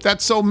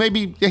 That's so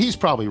maybe, he's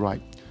probably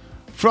right.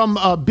 From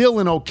Bill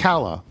in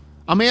Ocala,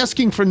 I'm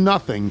asking for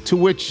nothing, to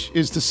which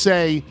is to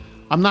say,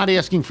 I'm not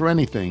asking for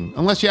anything,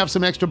 unless you have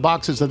some extra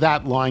boxes of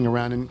that lying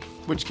around, in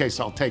which case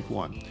I'll take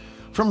one.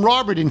 From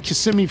Robert in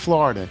Kissimmee,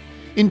 Florida,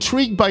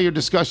 intrigued by your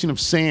discussion of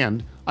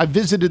sand, I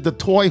visited the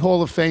Toy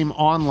Hall of Fame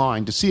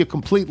online to see a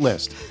complete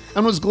list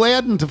and was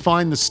gladdened to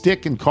find the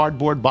stick and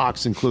cardboard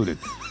box included.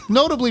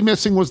 Notably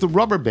missing was the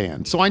rubber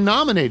band, so I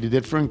nominated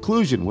it for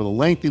inclusion with a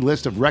lengthy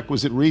list of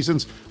requisite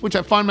reasons, which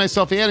I find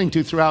myself adding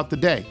to throughout the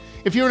day.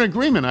 If you're in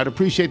agreement, I'd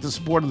appreciate the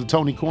support of the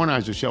Tony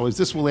Kornheiser Show, as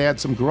this will add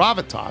some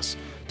gravitas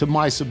to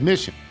my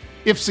submission.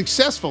 If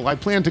successful, I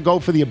plan to go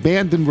for the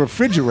abandoned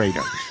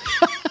refrigerator.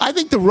 I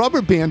think the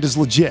rubber band is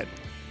legit.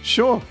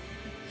 Sure.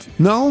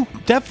 No?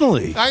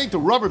 Definitely. I think the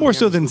rubber More band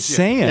so is than legit.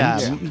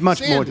 sand. Yeah, much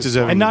Sand more is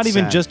deserving. And not than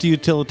even sand. just a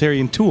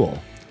utilitarian tool.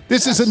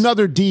 This is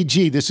another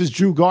DG. This is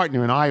Drew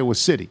Gardner in Iowa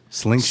City.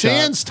 Slingshot.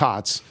 Sans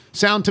tots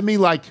sound to me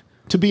like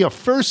to be a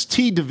first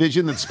tee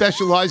division that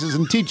specializes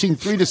in teaching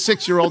 3 to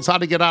 6-year-olds how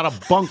to get out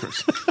of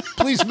bunkers.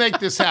 Please make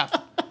this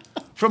happen.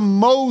 From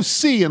Mo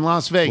C in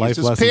Las Vegas. Life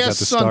This lessons past at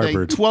the Sunday,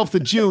 Starboard. 12th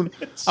of June,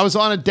 I was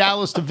on a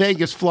Dallas to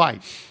Vegas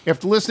flight.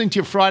 After listening to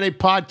your Friday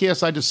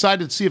podcast, I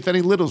decided to see if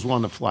any littles were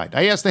on the flight.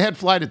 I asked the head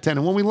flight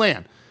attendant when we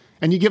land,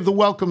 and you give the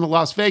welcome to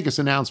Las Vegas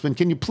announcement,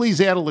 can you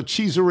please add a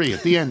cheeserie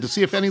at the end to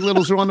see if any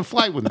littles are on the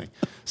flight with me?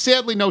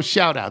 Sadly, no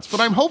shout-outs,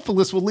 but I'm hopeful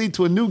this will lead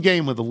to a new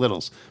game with the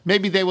littles.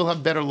 Maybe they will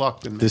have better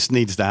luck than me. This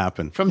needs to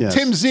happen. From Yes.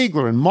 Tim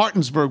Ziegler in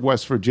Martinsburg,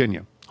 West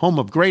Virginia, home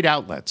of great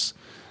outlets.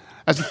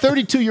 As a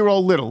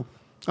 32-year-old little,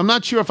 I'm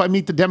not sure if I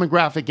meet the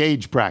demographic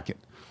age bracket.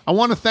 I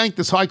want to thank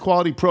this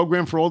high-quality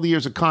program for all the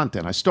years of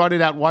content. I started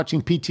out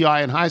watching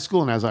PTI in high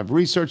school, and as I've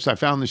researched, I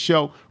found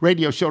the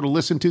radio show to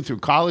listen to through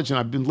college, and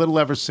I've been little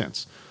ever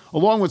since.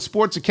 Along with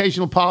sports,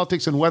 occasional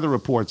politics, and weather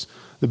reports,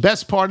 the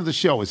best part of the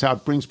show is how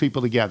it brings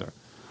people together.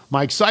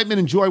 My excitement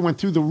and joy went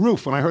through the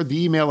roof when I heard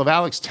the email of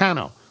Alex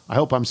Tano. I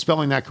hope I'm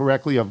spelling that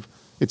correctly.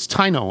 It's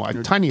Tineo, I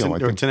think. Or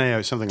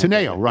Teneo, something like that.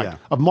 Teneo, right. Yeah.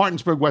 Of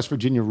Martinsburg, West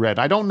Virginia Red.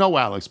 I don't know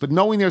Alex, but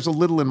knowing there's a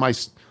little in my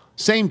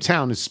same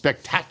town is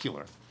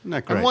spectacular. Isn't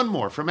that great? And one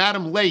more from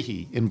Adam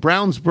Leahy in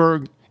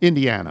Brownsburg,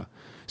 Indiana.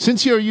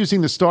 Since you're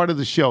using the start of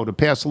the show to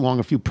pass along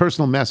a few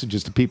personal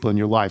messages to people in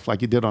your life,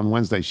 like you did on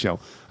Wednesday's show,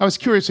 I was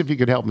curious if you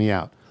could help me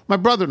out. My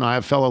brother and I,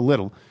 a fellow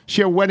little,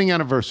 share wedding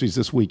anniversaries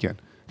this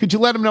weekend. Could you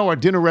let him know our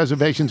dinner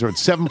reservations are at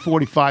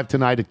 7:45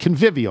 tonight at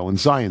Convivio in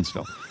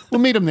Zionsville?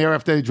 We'll meet them there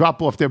after they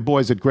drop off their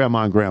boys at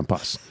Grandma and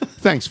Grandpa's.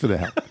 Thanks for the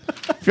help.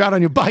 If you're out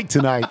on your bike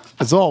tonight,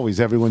 as always,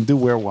 everyone, do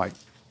wear white.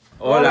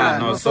 Hola,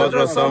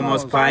 nosotros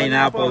somos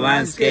Pineapple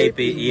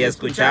Landscaping y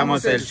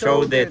escuchamos el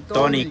show de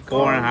Tony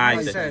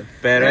Kornheiser,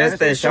 pero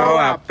este show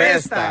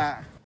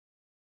apesta.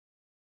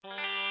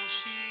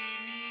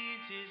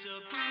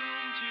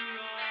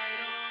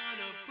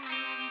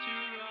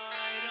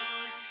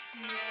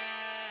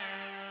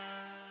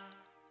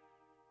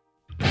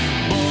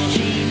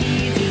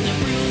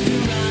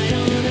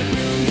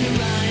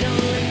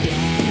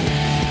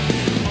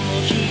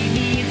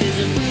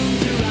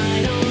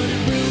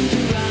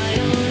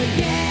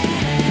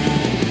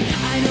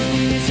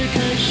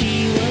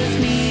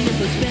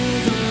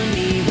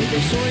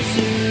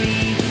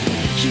 Sorcery.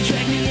 She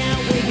dragged me out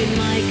waving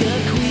like a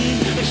queen,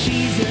 but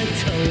she's a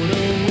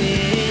total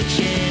witch,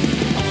 and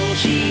all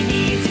she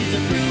needs is a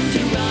broom to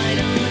ride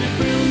on, a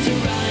broom to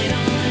ride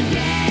on,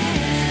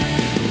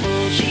 yeah.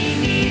 All she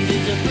needs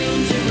is a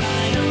broom to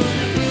ride on,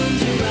 a broom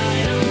to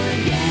ride on,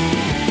 yeah.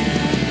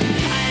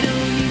 I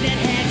don't need that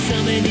hag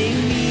summoning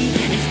me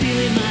and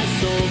stealing my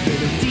soul for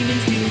the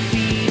demons to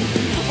feed.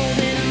 All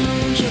that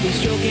alone, she'll be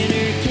stroking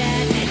her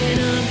cat, and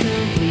I'm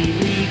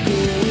completely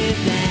cool with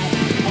that.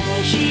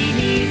 All she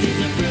needs is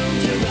a broom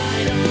to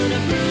ride on, a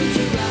broom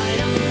to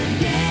ride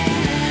on,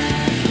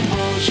 yeah.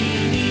 All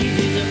she needs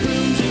is a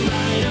broom to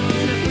ride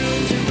on, a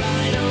broom to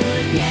ride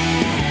on,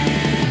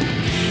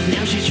 yeah.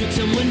 Now she's tricked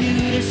someone new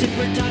to sip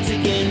her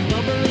toxic and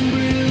bubble and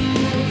brew.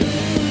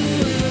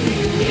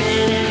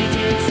 And as he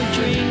takes a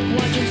drink,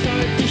 watch him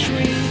start to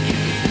shrink.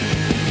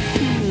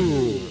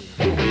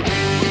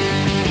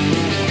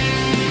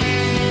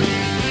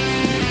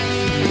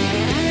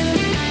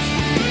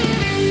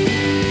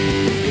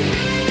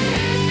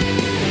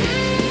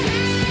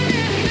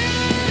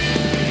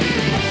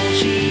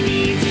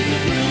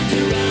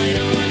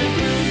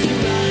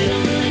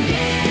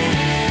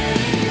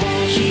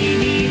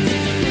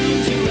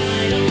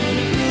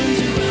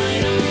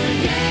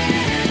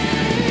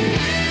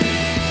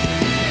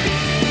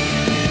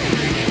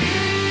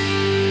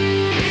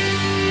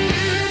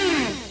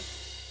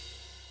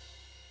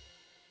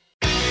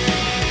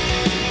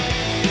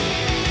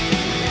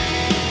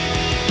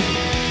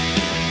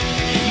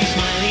 You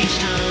smile each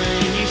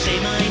time you say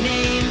my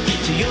name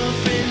to your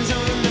friends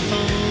on the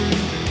phone.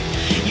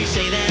 You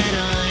say that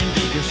I'm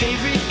your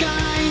favorite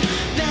guy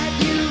that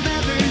you've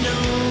ever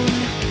known.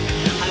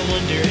 I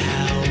wonder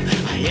how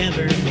I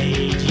ever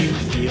made you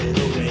feel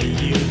the way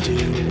you do.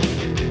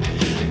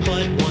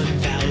 But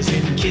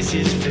 1,000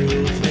 kisses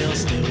prove there'll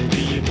still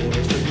be more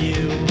from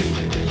you.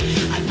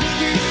 I've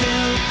never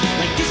felt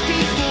like this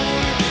before.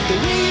 The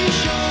way you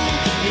show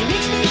it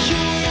makes me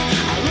sure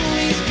I'll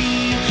always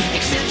be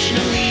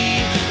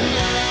exceptionally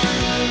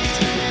loved.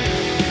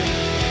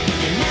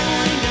 And now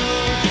I know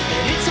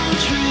that it's all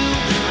true.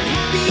 I'm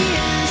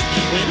happiest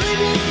when I'm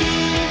with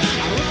you.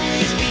 I'll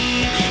always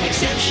be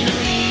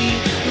exceptionally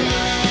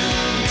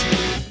loved.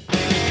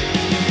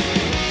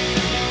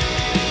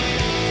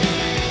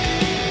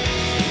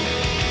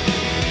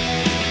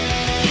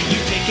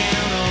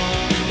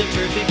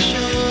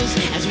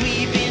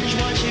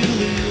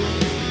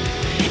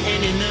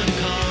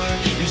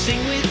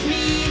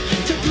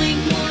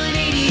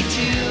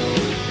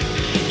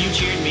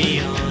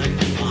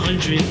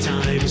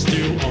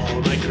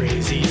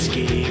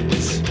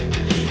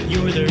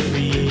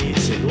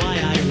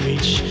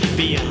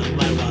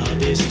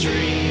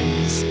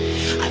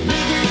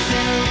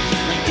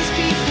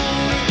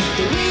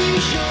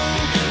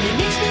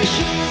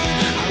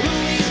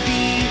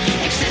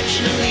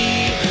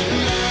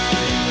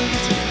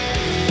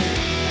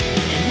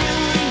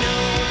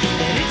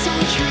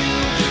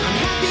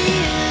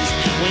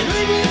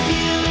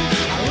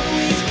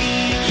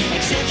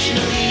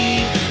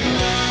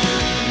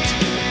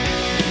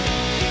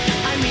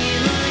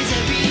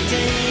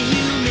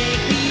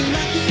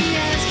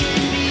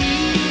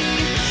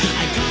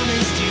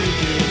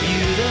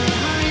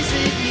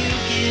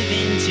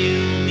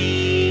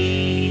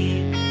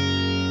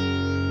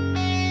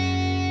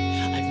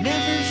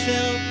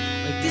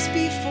 this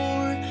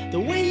before. The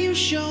way you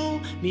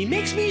show me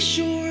makes me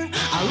sure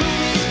I'll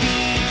always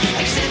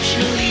be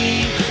exceptionally